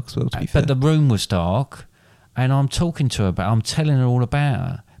when it's dark as well, to be fair. But the room was dark, and I'm talking to her I'm telling her all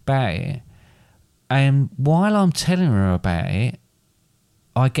about it. And while I'm telling her about it,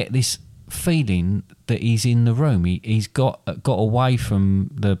 I get this feeling that he's in the room. He's got away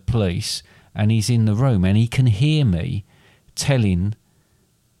from the police, and he's in the room, and he can hear me telling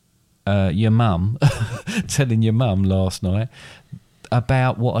your mum last night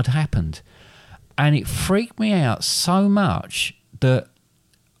about what had happened. And it freaked me out so much that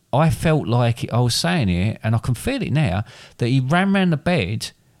I felt like I was saying it, and I can feel it now, that he ran round the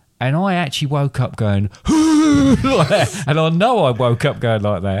bed, and I actually woke up going, like that. And I know I woke up going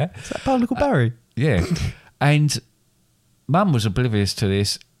like that. Is that Barnacle Barry? Yeah. And Mum was oblivious to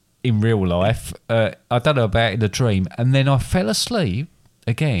this in real life. I don't know about it in the dream. And then I fell asleep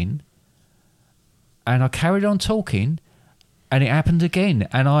again, and I carried on talking, and it happened again.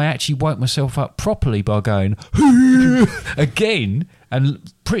 And I actually woke myself up properly by going, again,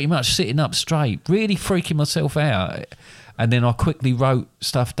 and pretty much sitting up straight, really freaking myself out. And then I quickly wrote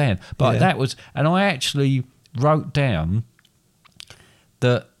stuff down. But that was... And I actually wrote down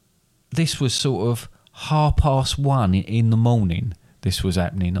that this was sort of 1:30 in the morning this was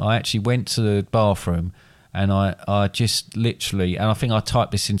happening. I actually went to the bathroom, and I just literally... And I think I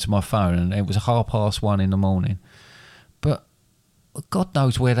typed this into my phone, and it was 1:30 in the morning. But God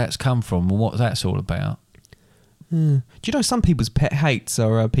knows where that's come from and what that's all about. Do you know some people's pet hates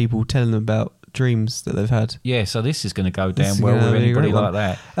are people telling them about dreams that they've had? Yeah, so this is going to go down well with anybody like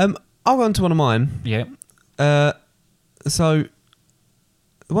that. I'll go on to one of mine. Yeah. So,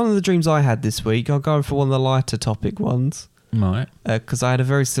 one of the dreams I had this week, I'll go for one of the lighter topic ones. Right. Because I had a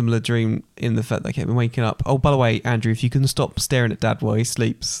very similar dream in the fact that I kept me waking up. Oh, by the way, Andrew, if you can stop staring at Dad while he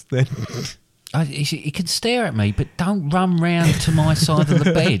sleeps, then... He can stare at me, but don't run round to my side of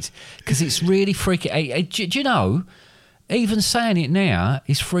the bed, because it's really freaky. Do you know, even saying it now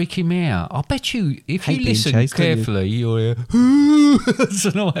is freaking me out. I bet you, if you listen carefully, you'll hear,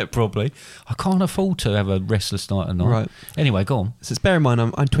 tonight probably. I can't afford to have a restless night at night. Right. Anyway, go on. So bear in mind,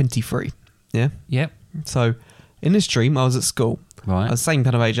 I'm 23, yeah? Yep. So, in this dream, I was at school. Right. I was the same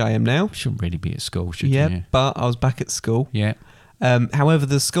kind of age I am now. Shouldn't really be at school, should you? Yeah, but I was back at school. Yeah. However,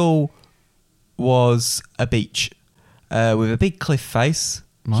 the school was a beach with a big cliff face,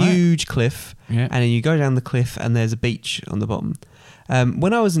 huge cliff, and then you go down the cliff and there's a beach on the bottom.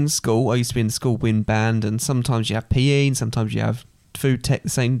 When I was in school, I used to be in the school wind band, and sometimes you have PE and sometimes you have food tech the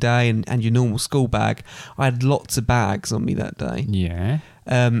same day and your normal school bag. I had lots of bags on me that day. Yeah.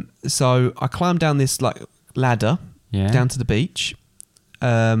 So I climbed down this ladder down to the beach,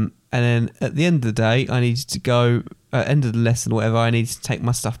 and then at the end of the day I needed to go... end of the lesson or whatever, I needed to take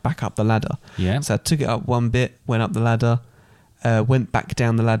my stuff back up the ladder. Yeah. So I took it up one bit, went up the ladder, went back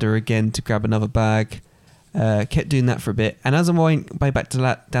down the ladder again to grab another bag, kept doing that for a bit. And as I went way back to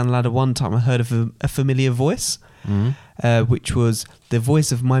down the ladder one time, I heard of a familiar voice, which was the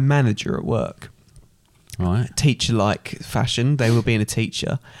voice of my manager at work. Right. Teacher-like fashion. They were being a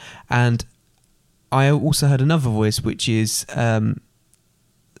teacher. And I also heard another voice, which is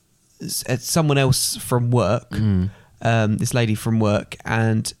someone else from work. This lady from work,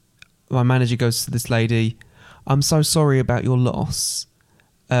 and my manager goes to this lady, I'm so sorry about your loss,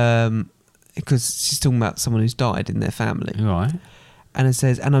 because she's talking about someone who's died in their family, right? And it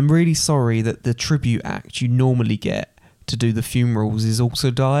says, and I'm really sorry that the tribute act you normally get to do the funerals is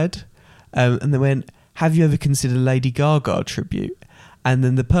also died. And they went, have you ever considered Lady Gaga tribute? And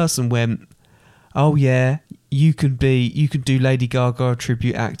then the person went, oh yeah, you could do Lady Gaga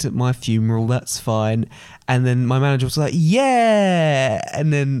tribute act at my funeral, that's fine. And then my manager was like, yeah.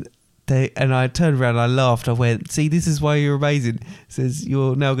 And then I turned around and I laughed. I went, see, this is why you're amazing. It says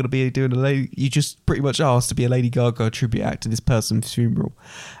you're now going to be doing you just pretty much asked to be a Lady Gaga tribute act at this person's funeral.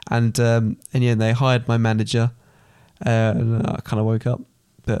 And yeah, they hired my manager, and I kind of woke up.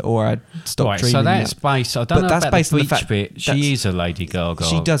 Or I stopped dreaming. So that's based... I don't know about the beach bit. She is a Lady Gaga.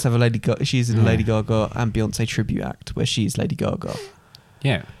 She does have a Lady Gaga. She is in a Lady Gaga and Beyonce tribute act where she is Lady Gaga.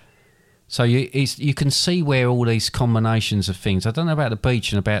 Yeah. So you can see where all these combinations of things... I don't know about the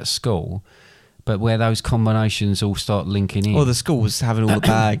beach and about school, but where those combinations all start linking in. Or the school was having all the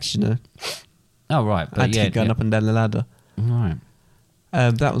bags, you know. Oh, right. But I had to keep going up and down the ladder. Right.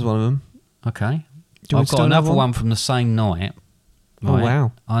 That was one of them. Okay. I've got another one from the same night. Right. Oh,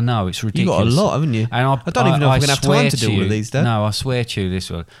 wow. I know, it's ridiculous. You've got a lot, haven't you? And I don't even know if we're going to have time to do all of these, though. No, I swear to you,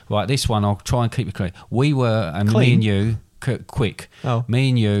 this one. Right, this one, I'll try and keep it clear. We were, and clean. me and you, quick. Oh. Me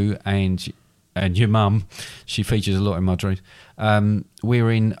and you and your mum, she features a lot in my dreams. We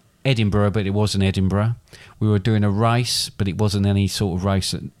were in Edinburgh, but it wasn't Edinburgh. We were doing a race, but it wasn't any sort of race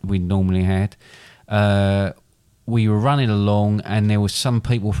that we normally had. We were running along, and there were some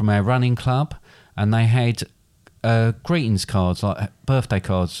people from our running club, and they had... greetings cards, like birthday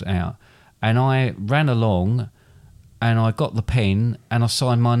cards out, and I ran along and I got the pen and I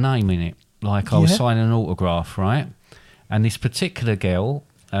signed my name in it, like I was signing an autograph, right? And this particular girl,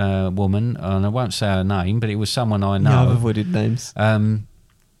 woman, and I won't say her name, but it was someone I know. Yeah, I've avoided names.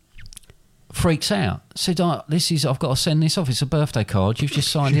 freaks out. Said, I've got to send this off. It's a birthday card. You've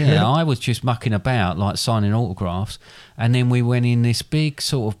just signed in. And I was just mucking about, like signing autographs. And then we went in this big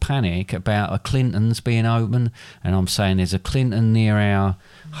sort of panic about a Clinton's being open. And I'm saying there's a Clinton near our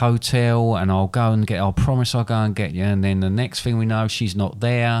hotel, and I'll promise I'll go and get you. And then the next thing we know, she's not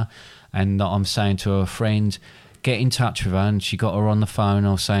there. And I'm saying to her friend, get in touch with her. And she got her on the phone.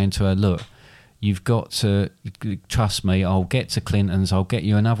 I was saying to her, look, you've got to trust me. I'll get to Clinton's. I'll get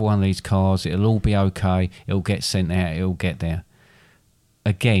you another one of these cars. It'll all be okay. It'll get sent out. It'll get there.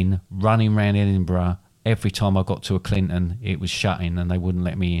 Again, running around Edinburgh. Every time I got to a Clinton, it was shutting and they wouldn't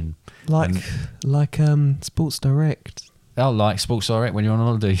let me in. Like Sports Direct. Oh, like Sports Direct when you're on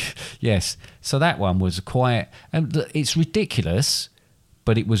holiday. Yes. So that one was quite... it's ridiculous,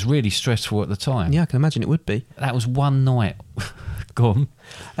 but it was really stressful at the time. Yeah, I can imagine it would be. That was one night. Go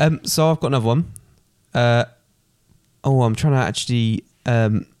on. So I've got another one. I'm trying to actually...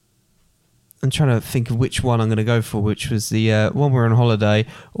 I'm trying to think of which one I'm going to go for, which was the one where we're on holiday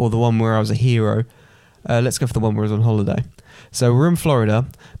or the one where I was a hero. Let's go for the one where I was on holiday. So we're in Florida,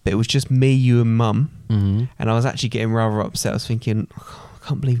 but it was just me, you and Mum. Mm-hmm. And I was actually getting rather upset. I was thinking, I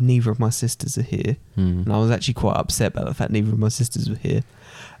can't believe neither of my sisters are here. Mm. And I was actually quite upset about the fact neither of my sisters were here.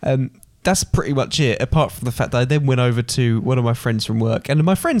 That's pretty much it, apart from the fact that I then went over to one of my friends from work. And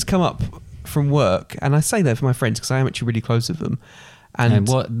my friends come up from work, and I say that for my friends because I am actually really close with them. And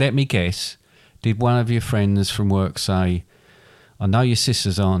what? Let me guess. Did one of your friends from work say, I know your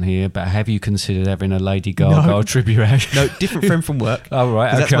sisters aren't here, but have you considered having a Lady Gaga tribute act? No, different friend from work. Oh, right,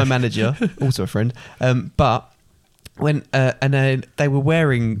 okay. That's my manager, also a friend. But when and they were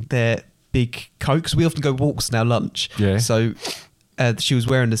wearing their big coats. We often go walks in our lunch. Yeah. So she was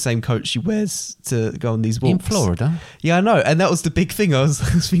wearing the same coat she wears to go on these walks. In Florida? Yeah, I know. And that was the big thing. I was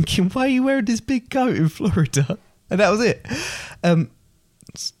thinking, why are you wearing this big coat in Florida? And that was it. Do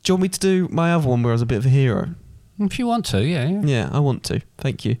you want me to do my other one where I was a bit of a hero? If you want to, yeah. Yeah, I want to.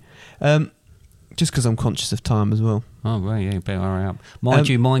 Thank you. Just because I'm conscious of time as well. Oh, right, yeah, better hurry up.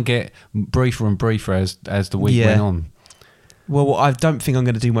 Mine get briefer and briefer as the week went on. Well, I don't think I'm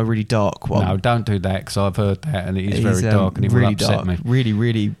going to do my really dark one. No, don't do that, because I've heard that, and it is very dark, and it really will upset dark. me. Really,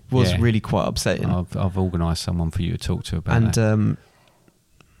 really, really quite upsetting. I've organised someone for you to talk to about that.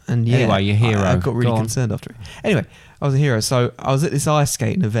 And yeah, anyway, your hero. I got really concerned after it. Anyway, I was a hero. So I was at this ice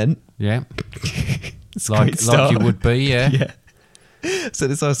skating event. Yeah. like you would be, yeah. Yeah. So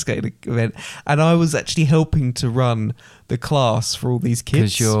this ice skating event, and I was actually helping to run the class for all these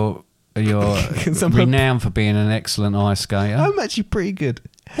kids. Because you're renowned for being an excellent ice skater. I'm actually pretty good.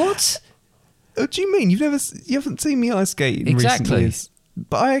 What? What do you mean? You haven't seen me ice skating exactly. recently?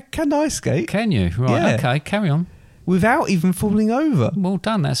 But I can ice skate. Can you? Right. Yeah. Okay. Carry on. Without even falling over. Well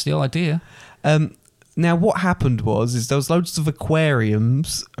done. That's the idea. Now, what happened was there was loads of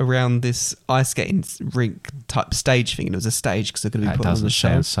aquariums around this ice skating rink type stage thing. And it was a stage because they're going to be putting on the show.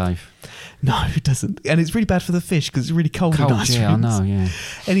 That doesn't sound safe. No, it doesn't. And it's really bad for the fish because it's really cold in ice yeah, rinks. I know, yeah.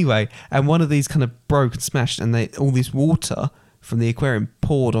 Anyway, and one of these kind of broke and smashed, and all this water from the aquarium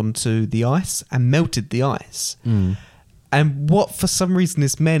poured onto the ice and melted the ice. Mm. And what, for some reason,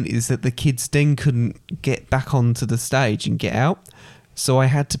 this meant is that the kids then couldn't get back onto the stage and get out. So I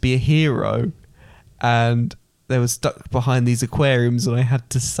had to be a hero, and they were stuck behind these aquariums, and I had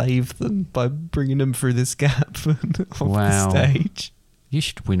to save them by bringing them through this gap off the stage. You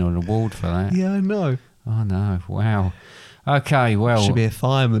should win an award for that. Yeah, I know. Oh, no. Wow. Okay, well... Should be a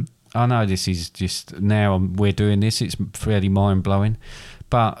fireman. I know this is just... Now we're doing this, it's fairly mind-blowing.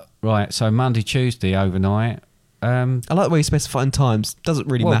 But, right, so Monday, Tuesday, overnight... I like the way you specify in times. Doesn't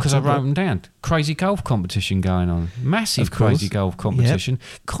really matter. Because I wrote them down. Crazy golf competition going on. Massive crazy golf competition.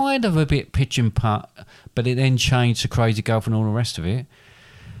 Yep. Kind of a bit pitch and putt, but it then changed to crazy golf and all the rest of it.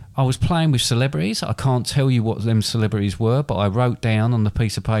 I was playing with celebrities. I can't tell you what them celebrities were, but I wrote down on the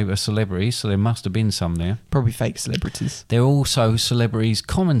piece of paper celebrities, so there must have been some there. Probably fake celebrities. There are also celebrities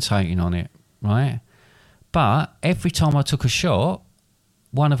commentating on it, right? But every time I took a shot,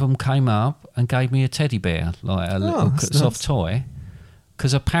 one of them came up and gave me a teddy bear, like a little soft toy,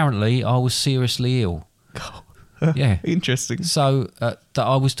 because apparently I was seriously ill. Yeah. Interesting. So that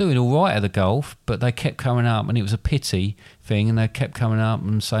I was doing all right at the golf, but they kept coming up, and it was a pity thing, and they kept coming up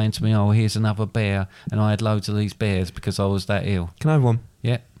and saying to me, oh, here's another bear, and I had loads of these bears because I was that ill. Can I have one?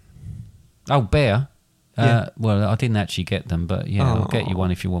 Yeah. Oh, bear? Yeah. Well, I didn't actually get them, but yeah, I'll get you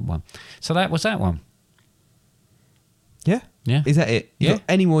one if you want one. So that was that one. Yeah? Yeah. Is that it? Yeah.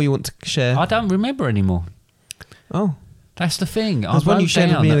 Any more you want to share? I don't remember anymore. Oh. That's the thing. There's one you shared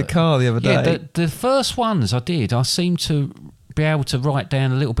with me in the car the other day. Yeah, the first ones I did, I seemed to be able to write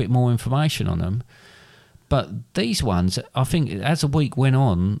down a little bit more information on them. But these ones, I think as the week went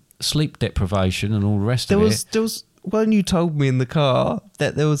on, sleep deprivation and all the rest There of was when you told me in the car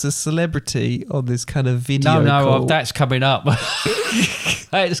that there was a celebrity on this kind of video call. That's coming up.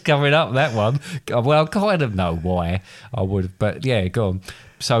 That's coming up, that one. Well, I kind of know why I would, but yeah, go on.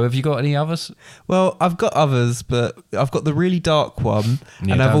 So have you got any others? Well, I've got others, but I've got the really dark one,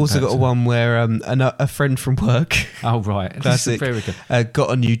 Yeah, and I've don't also got touch one where a friend from work Oh, right. classic, Very good.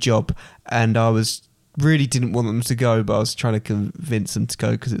 got a new job, and I really didn't want them to go, but I was trying to convince them to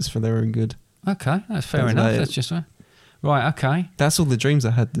go because it's for their own good. Okay, that's fair That's enough. about it. That's just right. Okay. That's all the dreams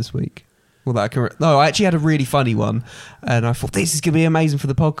I had this week. Well, that I can. No, I actually had a really funny one, and I thought this is going to be amazing for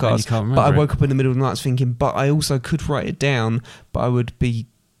the podcast. And you can't but I remember woke up in the middle of the night thinking, but I also could write it down. But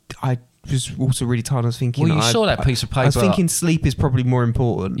I was also really tired. I was thinking. Well, you saw that piece of paper. I was thinking sleep is probably more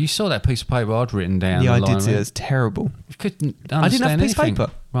important. You saw that piece of paper I'd written down. Yeah, I the did line, see it. right? It's terrible. You couldn't I didn't have understand a piece of anything.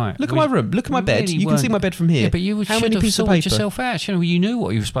 paper. Right. Look at my room. Look at my bed. really You can see weren't- my bed from here. Yeah, but you How should many have pieces of sorted paper? yourself out. You knew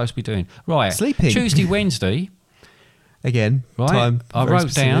what you were supposed to be doing. Right. Sleeping. Tuesday, Wednesday. Again, Right. time. I very wrote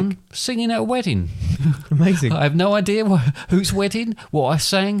specific. down singing at a wedding. Amazing. I have no idea whose wedding, what I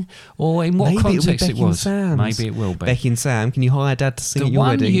sang, or in what Maybe it'll be context it Becky and was. Sam's. Maybe it will be. Becky and Sam, can you hire Dad to sing The at your one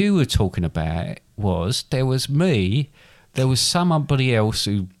wedding? you were talking about was there was me, there was somebody else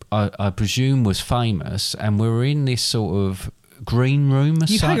who I presume was famous, and we were in this sort of green room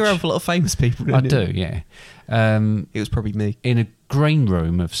as You such. hang around with a lot of famous people. I don't do, you? yeah. It was probably me. In a green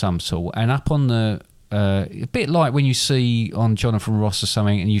room of some sort, and up on the a bit like when you see on Jonathan Ross or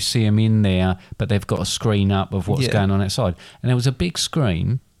something, and you see them in there, but they've got a screen up of what's Yeah. going on outside. And there was a big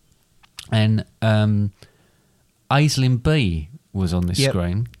screen, and Aislinn B was on this Yep.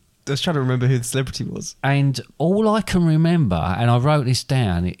 screen. I was trying to remember who the celebrity was. And all I can remember, and I wrote this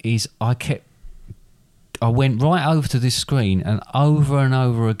down, is I went right over to this screen, and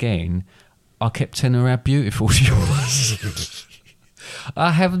over again, I kept telling her how beautiful she was.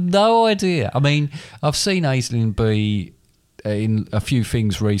 I have no idea. I mean, I've seen Aislinn B in a few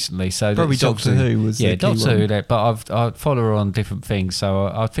things recently, so Probably that's Doctor obviously- Who was the yeah, key Doctor one. Who. But I follow her on different things, so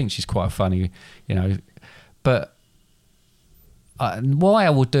I think she's quite funny, But why I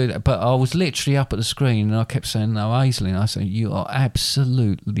would do that? But I was literally up at the screen, and I kept saying, "No, Aislinn." I said, "You are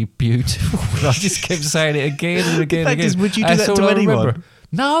absolutely beautiful." I just kept saying it again and again The fact and again. is, would you do That's that all to I anyone? remember.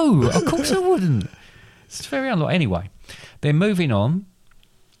 No, of course I wouldn't. It's very unlikely. Anyway, then moving on.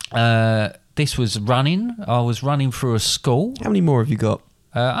 This was running. I was running through a school. How many more have you got?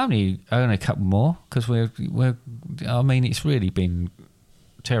 Only a couple more, because we're. I mean, it's really been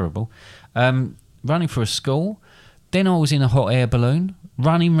terrible. Running through a school. Then I was in a hot air balloon,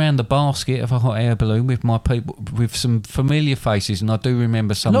 running around the basket of a hot air balloon with my people, with some familiar faces, and I do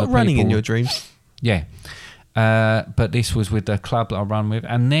remember some Not of the running people. in your dreams. Yeah. But this was with the club that I run with.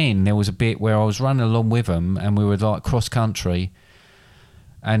 And then there was a bit where I was running along with them, and we were like cross country.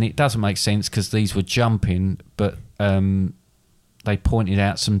 And it doesn't make sense because these were jumping, but they pointed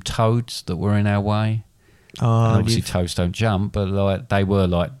out some toads that were in our way. And obviously toads don't jump, but they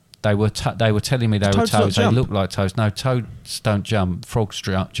were telling me they were Toads don't toads. They jump? looked like toads. No, toads don't jump. Frogs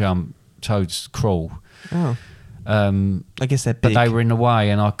jump. Toads crawl. Oh. I guess they're But big. they were in the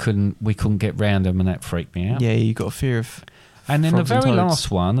way, and we couldn't get round them, and that freaked me out. Yeah, you got a fear of. And then the frogs and very toads. last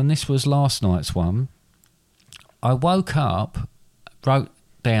one, and this was last night's one, I woke up, wrote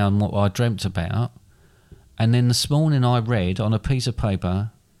down what I dreamt about, and then this morning I read on a piece of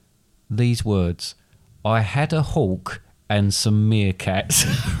paper these words: I had a hawk and some meerkats.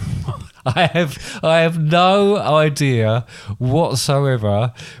 I have no idea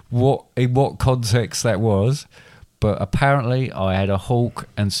whatsoever in what context that was, but apparently I had a hawk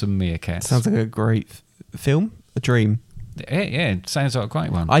and some meerkats. Sounds like a great film, a dream. Yeah, it sounds like a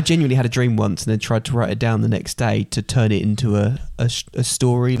great one. I genuinely had a dream once and then tried to write it down the next day to turn it into a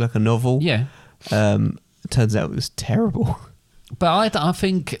story, like a novel. Yeah. It turns out it was terrible. But I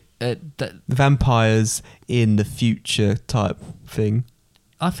think that Vampires in the future type thing.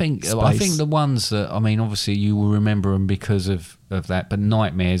 I think Space. the ones that, I mean, obviously you will remember them because of that, but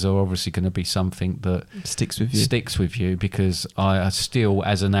nightmares are obviously going to be something that Sticks with you. sticks with you, because I still,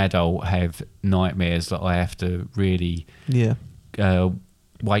 as an adult, have nightmares that I have to really Yeah.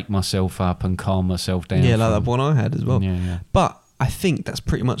 wake myself up and calm myself down. Yeah, like from. that one I had as well. Yeah. But I think that's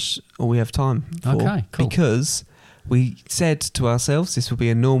pretty much all we have time for. Okay, cool. Because we said to ourselves this will be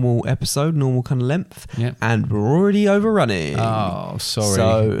a normal episode, normal kind of length, Yep. and we're already overrunning. Oh, sorry.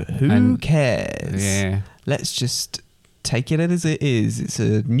 So who And- cares? Yeah. Let's just take it as it is. It's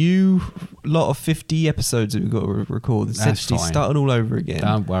a new lot of 50 episodes that we've got to record. Essentially fine. starting all over again.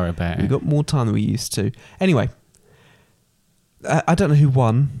 Don't worry about We've it. got more time than we used to. Anyway, I don't know who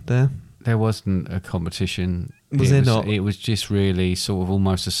won there. There wasn't a competition. Was there not? It was just really sort of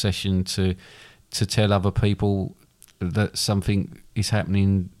almost a session to tell other people that something is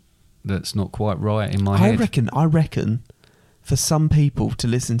happening that's not quite right in my head. I reckon for some people to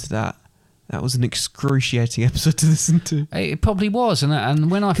listen to that was an excruciating episode to listen to. It probably was, and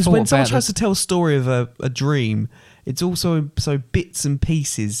when I thought because when someone about tries to tell a story of a dream, it's also so bits and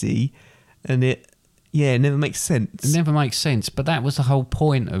pieces-y, and it never makes sense. It never makes sense, but that was the whole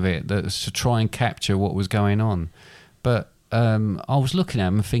point of it, that was to try and capture what was going on. But I was looking at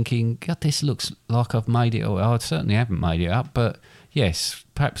them and thinking, God, this looks like I've made it. I certainly haven't made it up, but yes,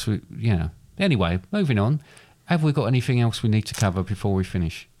 perhaps Anyway, moving on. Have we got anything else we need to cover before we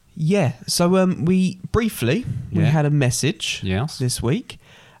finish? Yeah, so we had a message this week.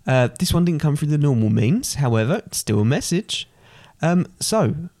 This one didn't come through the normal means, however, it's still a message.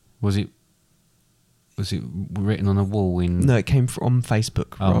 So was it written on a wall in? No, it came from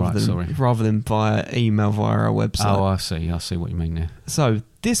Facebook rather than via email via our website. Oh, I see what you mean there. So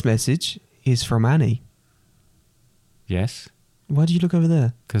this message is from Annie. Yes. Why do you look over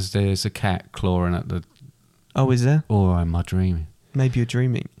there? Because there's a cat clawing at the... Oh, is there? Or am I dreaming? Maybe you're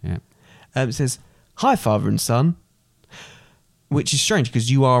dreaming. Yeah. It says, "Hi, father and son," which is strange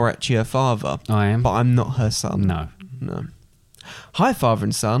because you are actually her father. I am. But I'm not her son. No. "Hi, father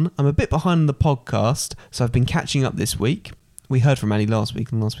and son. I'm a bit behind on the podcast, so I've been catching up this week." We heard from Annie last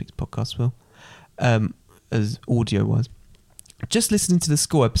week on last week's podcast as well, as audio-wise. "Just listening to the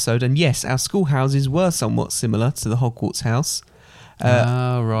school episode, and yes, our schoolhouses were somewhat similar to the Hogwarts house.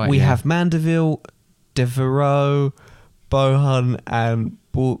 Right. We have Mandeville, Devereaux, Bohun, and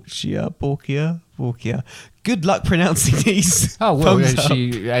Borkia. Good luck pronouncing these." Oh, well,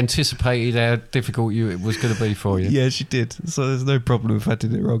 she anticipated how difficult it was going to be for you. Yeah, she did. So there's no problem if I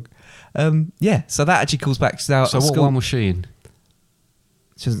did it wrong. So that actually calls back to our So what school. one was she in?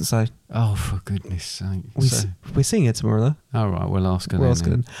 She doesn't say. Oh, for goodness sake. We're seeing her tomorrow, though. All right, we'll ask her We'll ask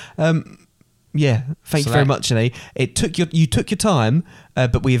her then. Thank you very much, Annie. You took your time,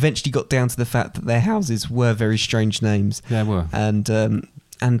 but we eventually got down to the fact that their houses were very strange names. They were. And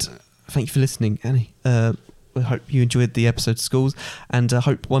thank you for listening, Annie. I hope you enjoyed the episode of schools, and I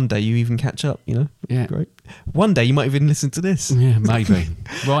hope one day you even catch up, Yeah. Great. One day you might even listen to this. Yeah, maybe.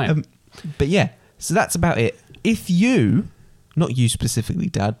 Right. But yeah, so that's about it. If you, not you specifically,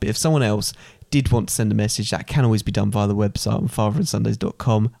 Dad, but if someone else did want to send a message, that can always be done via the website on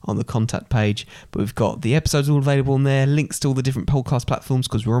fatherandsundays.com on the contact page. But we've got the episodes all available on there, links to all the different podcast platforms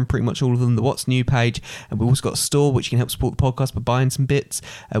because we're on pretty much all of them, the What's New page, and we've also got a store which can help support the podcast by buying some bits,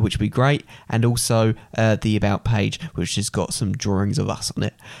 which would be great, and also the About page, which has got some drawings of us on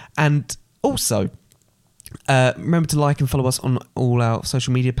it. And also, remember to like and follow us on all our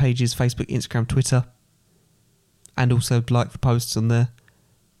social media pages, Facebook, Instagram, Twitter, and also like the posts on there.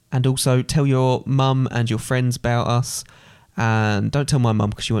 And also tell your mum and your friends about us. And don't tell my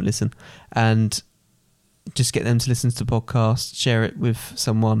mum because she won't listen. And just get them to listen to the podcast. Share it with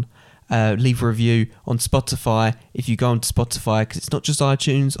someone. Leave a review on Spotify. If you go onto Spotify, because it's not just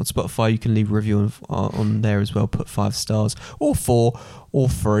iTunes, on Spotify you can leave a review on there as well. Put 5 stars or 4 or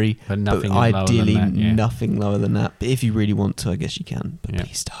 3. But nothing ideally lower than that, yeah. Nothing lower than that. But if you really want to, I guess you can. But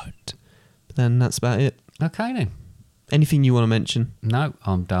please don't. But then that's about it. Okay then. Anything you want to mention? No,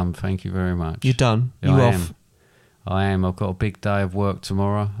 I'm done. Thank you very much. You're done? Yeah, You I off? am. I am. I've got a big day of work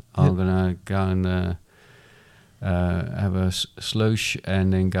tomorrow. I'm going to go and have a sloosh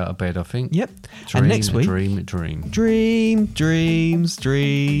and then go to bed, I think. Yep. Dream, And next week... Dream. Dreams.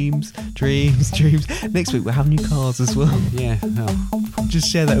 Next week we'll have new cars as well. Yeah. Oh,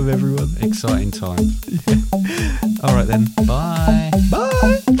 Just share that with everyone. exciting time. All right then. Bye.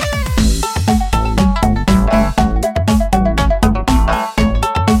 Bye.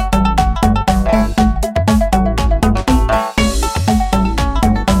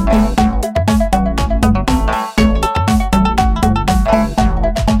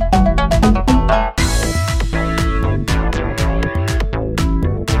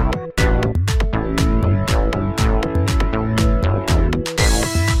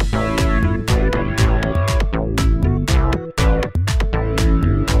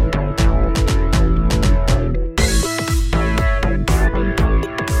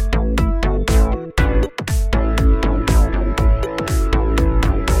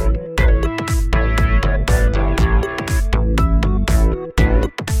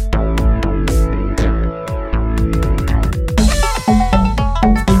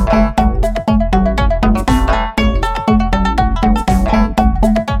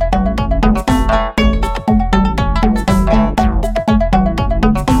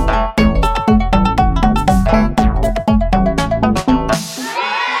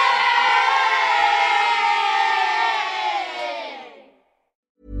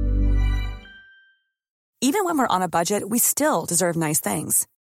 Even when we're on a budget, we still deserve nice things.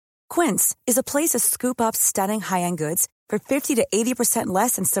 Quince is a place to scoop up stunning high-end goods for 50 to 80%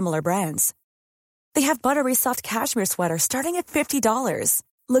 less than similar brands. They have buttery soft cashmere sweaters starting at $50,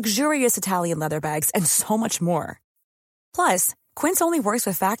 luxurious Italian leather bags, and so much more. Plus, Quince only works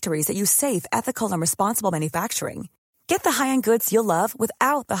with factories that use safe, ethical, and responsible manufacturing. Get the high-end goods you'll love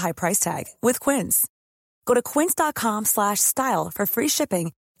without the high price tag with Quince. Go to quince.com/style for free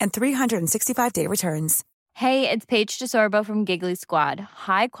shipping and 365-day returns. Hey, it's Paige DeSorbo from Giggly Squad.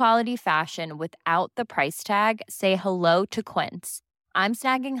 High quality fashion without the price tag. Say hello to Quince. I'm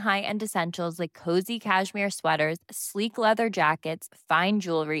snagging high-end essentials like cozy cashmere sweaters, sleek leather jackets, fine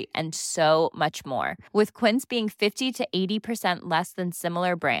jewelry, and so much more. With Quince being 50 to 80% less than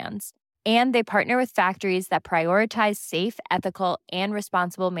similar brands. And they partner with factories that prioritize safe, ethical, and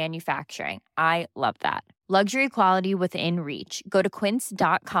responsible manufacturing. I love that. Luxury quality within reach. Go to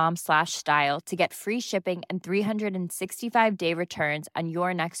quince.com/style to get free shipping and 365-day returns on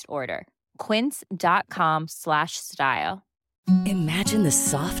your next order. Quince.com/style. Imagine the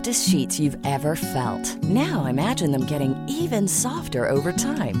softest sheets you've ever felt. Now imagine them getting even softer over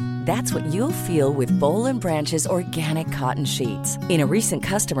time. That's what you'll feel with Boll & Branch's organic cotton sheets. In a recent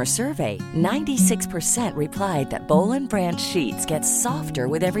customer survey, 96% replied that Boll & Branch sheets get softer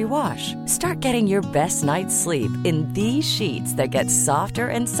with every wash. Start getting your best night's sleep in these sheets that get softer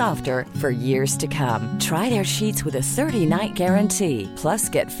and softer for years to come. Try their sheets with a 30-night guarantee. Plus,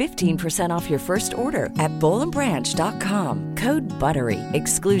 get 15% off your first order at bollandbranch.com. Code BUTTERY.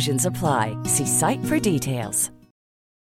 Exclusions apply. See site for details.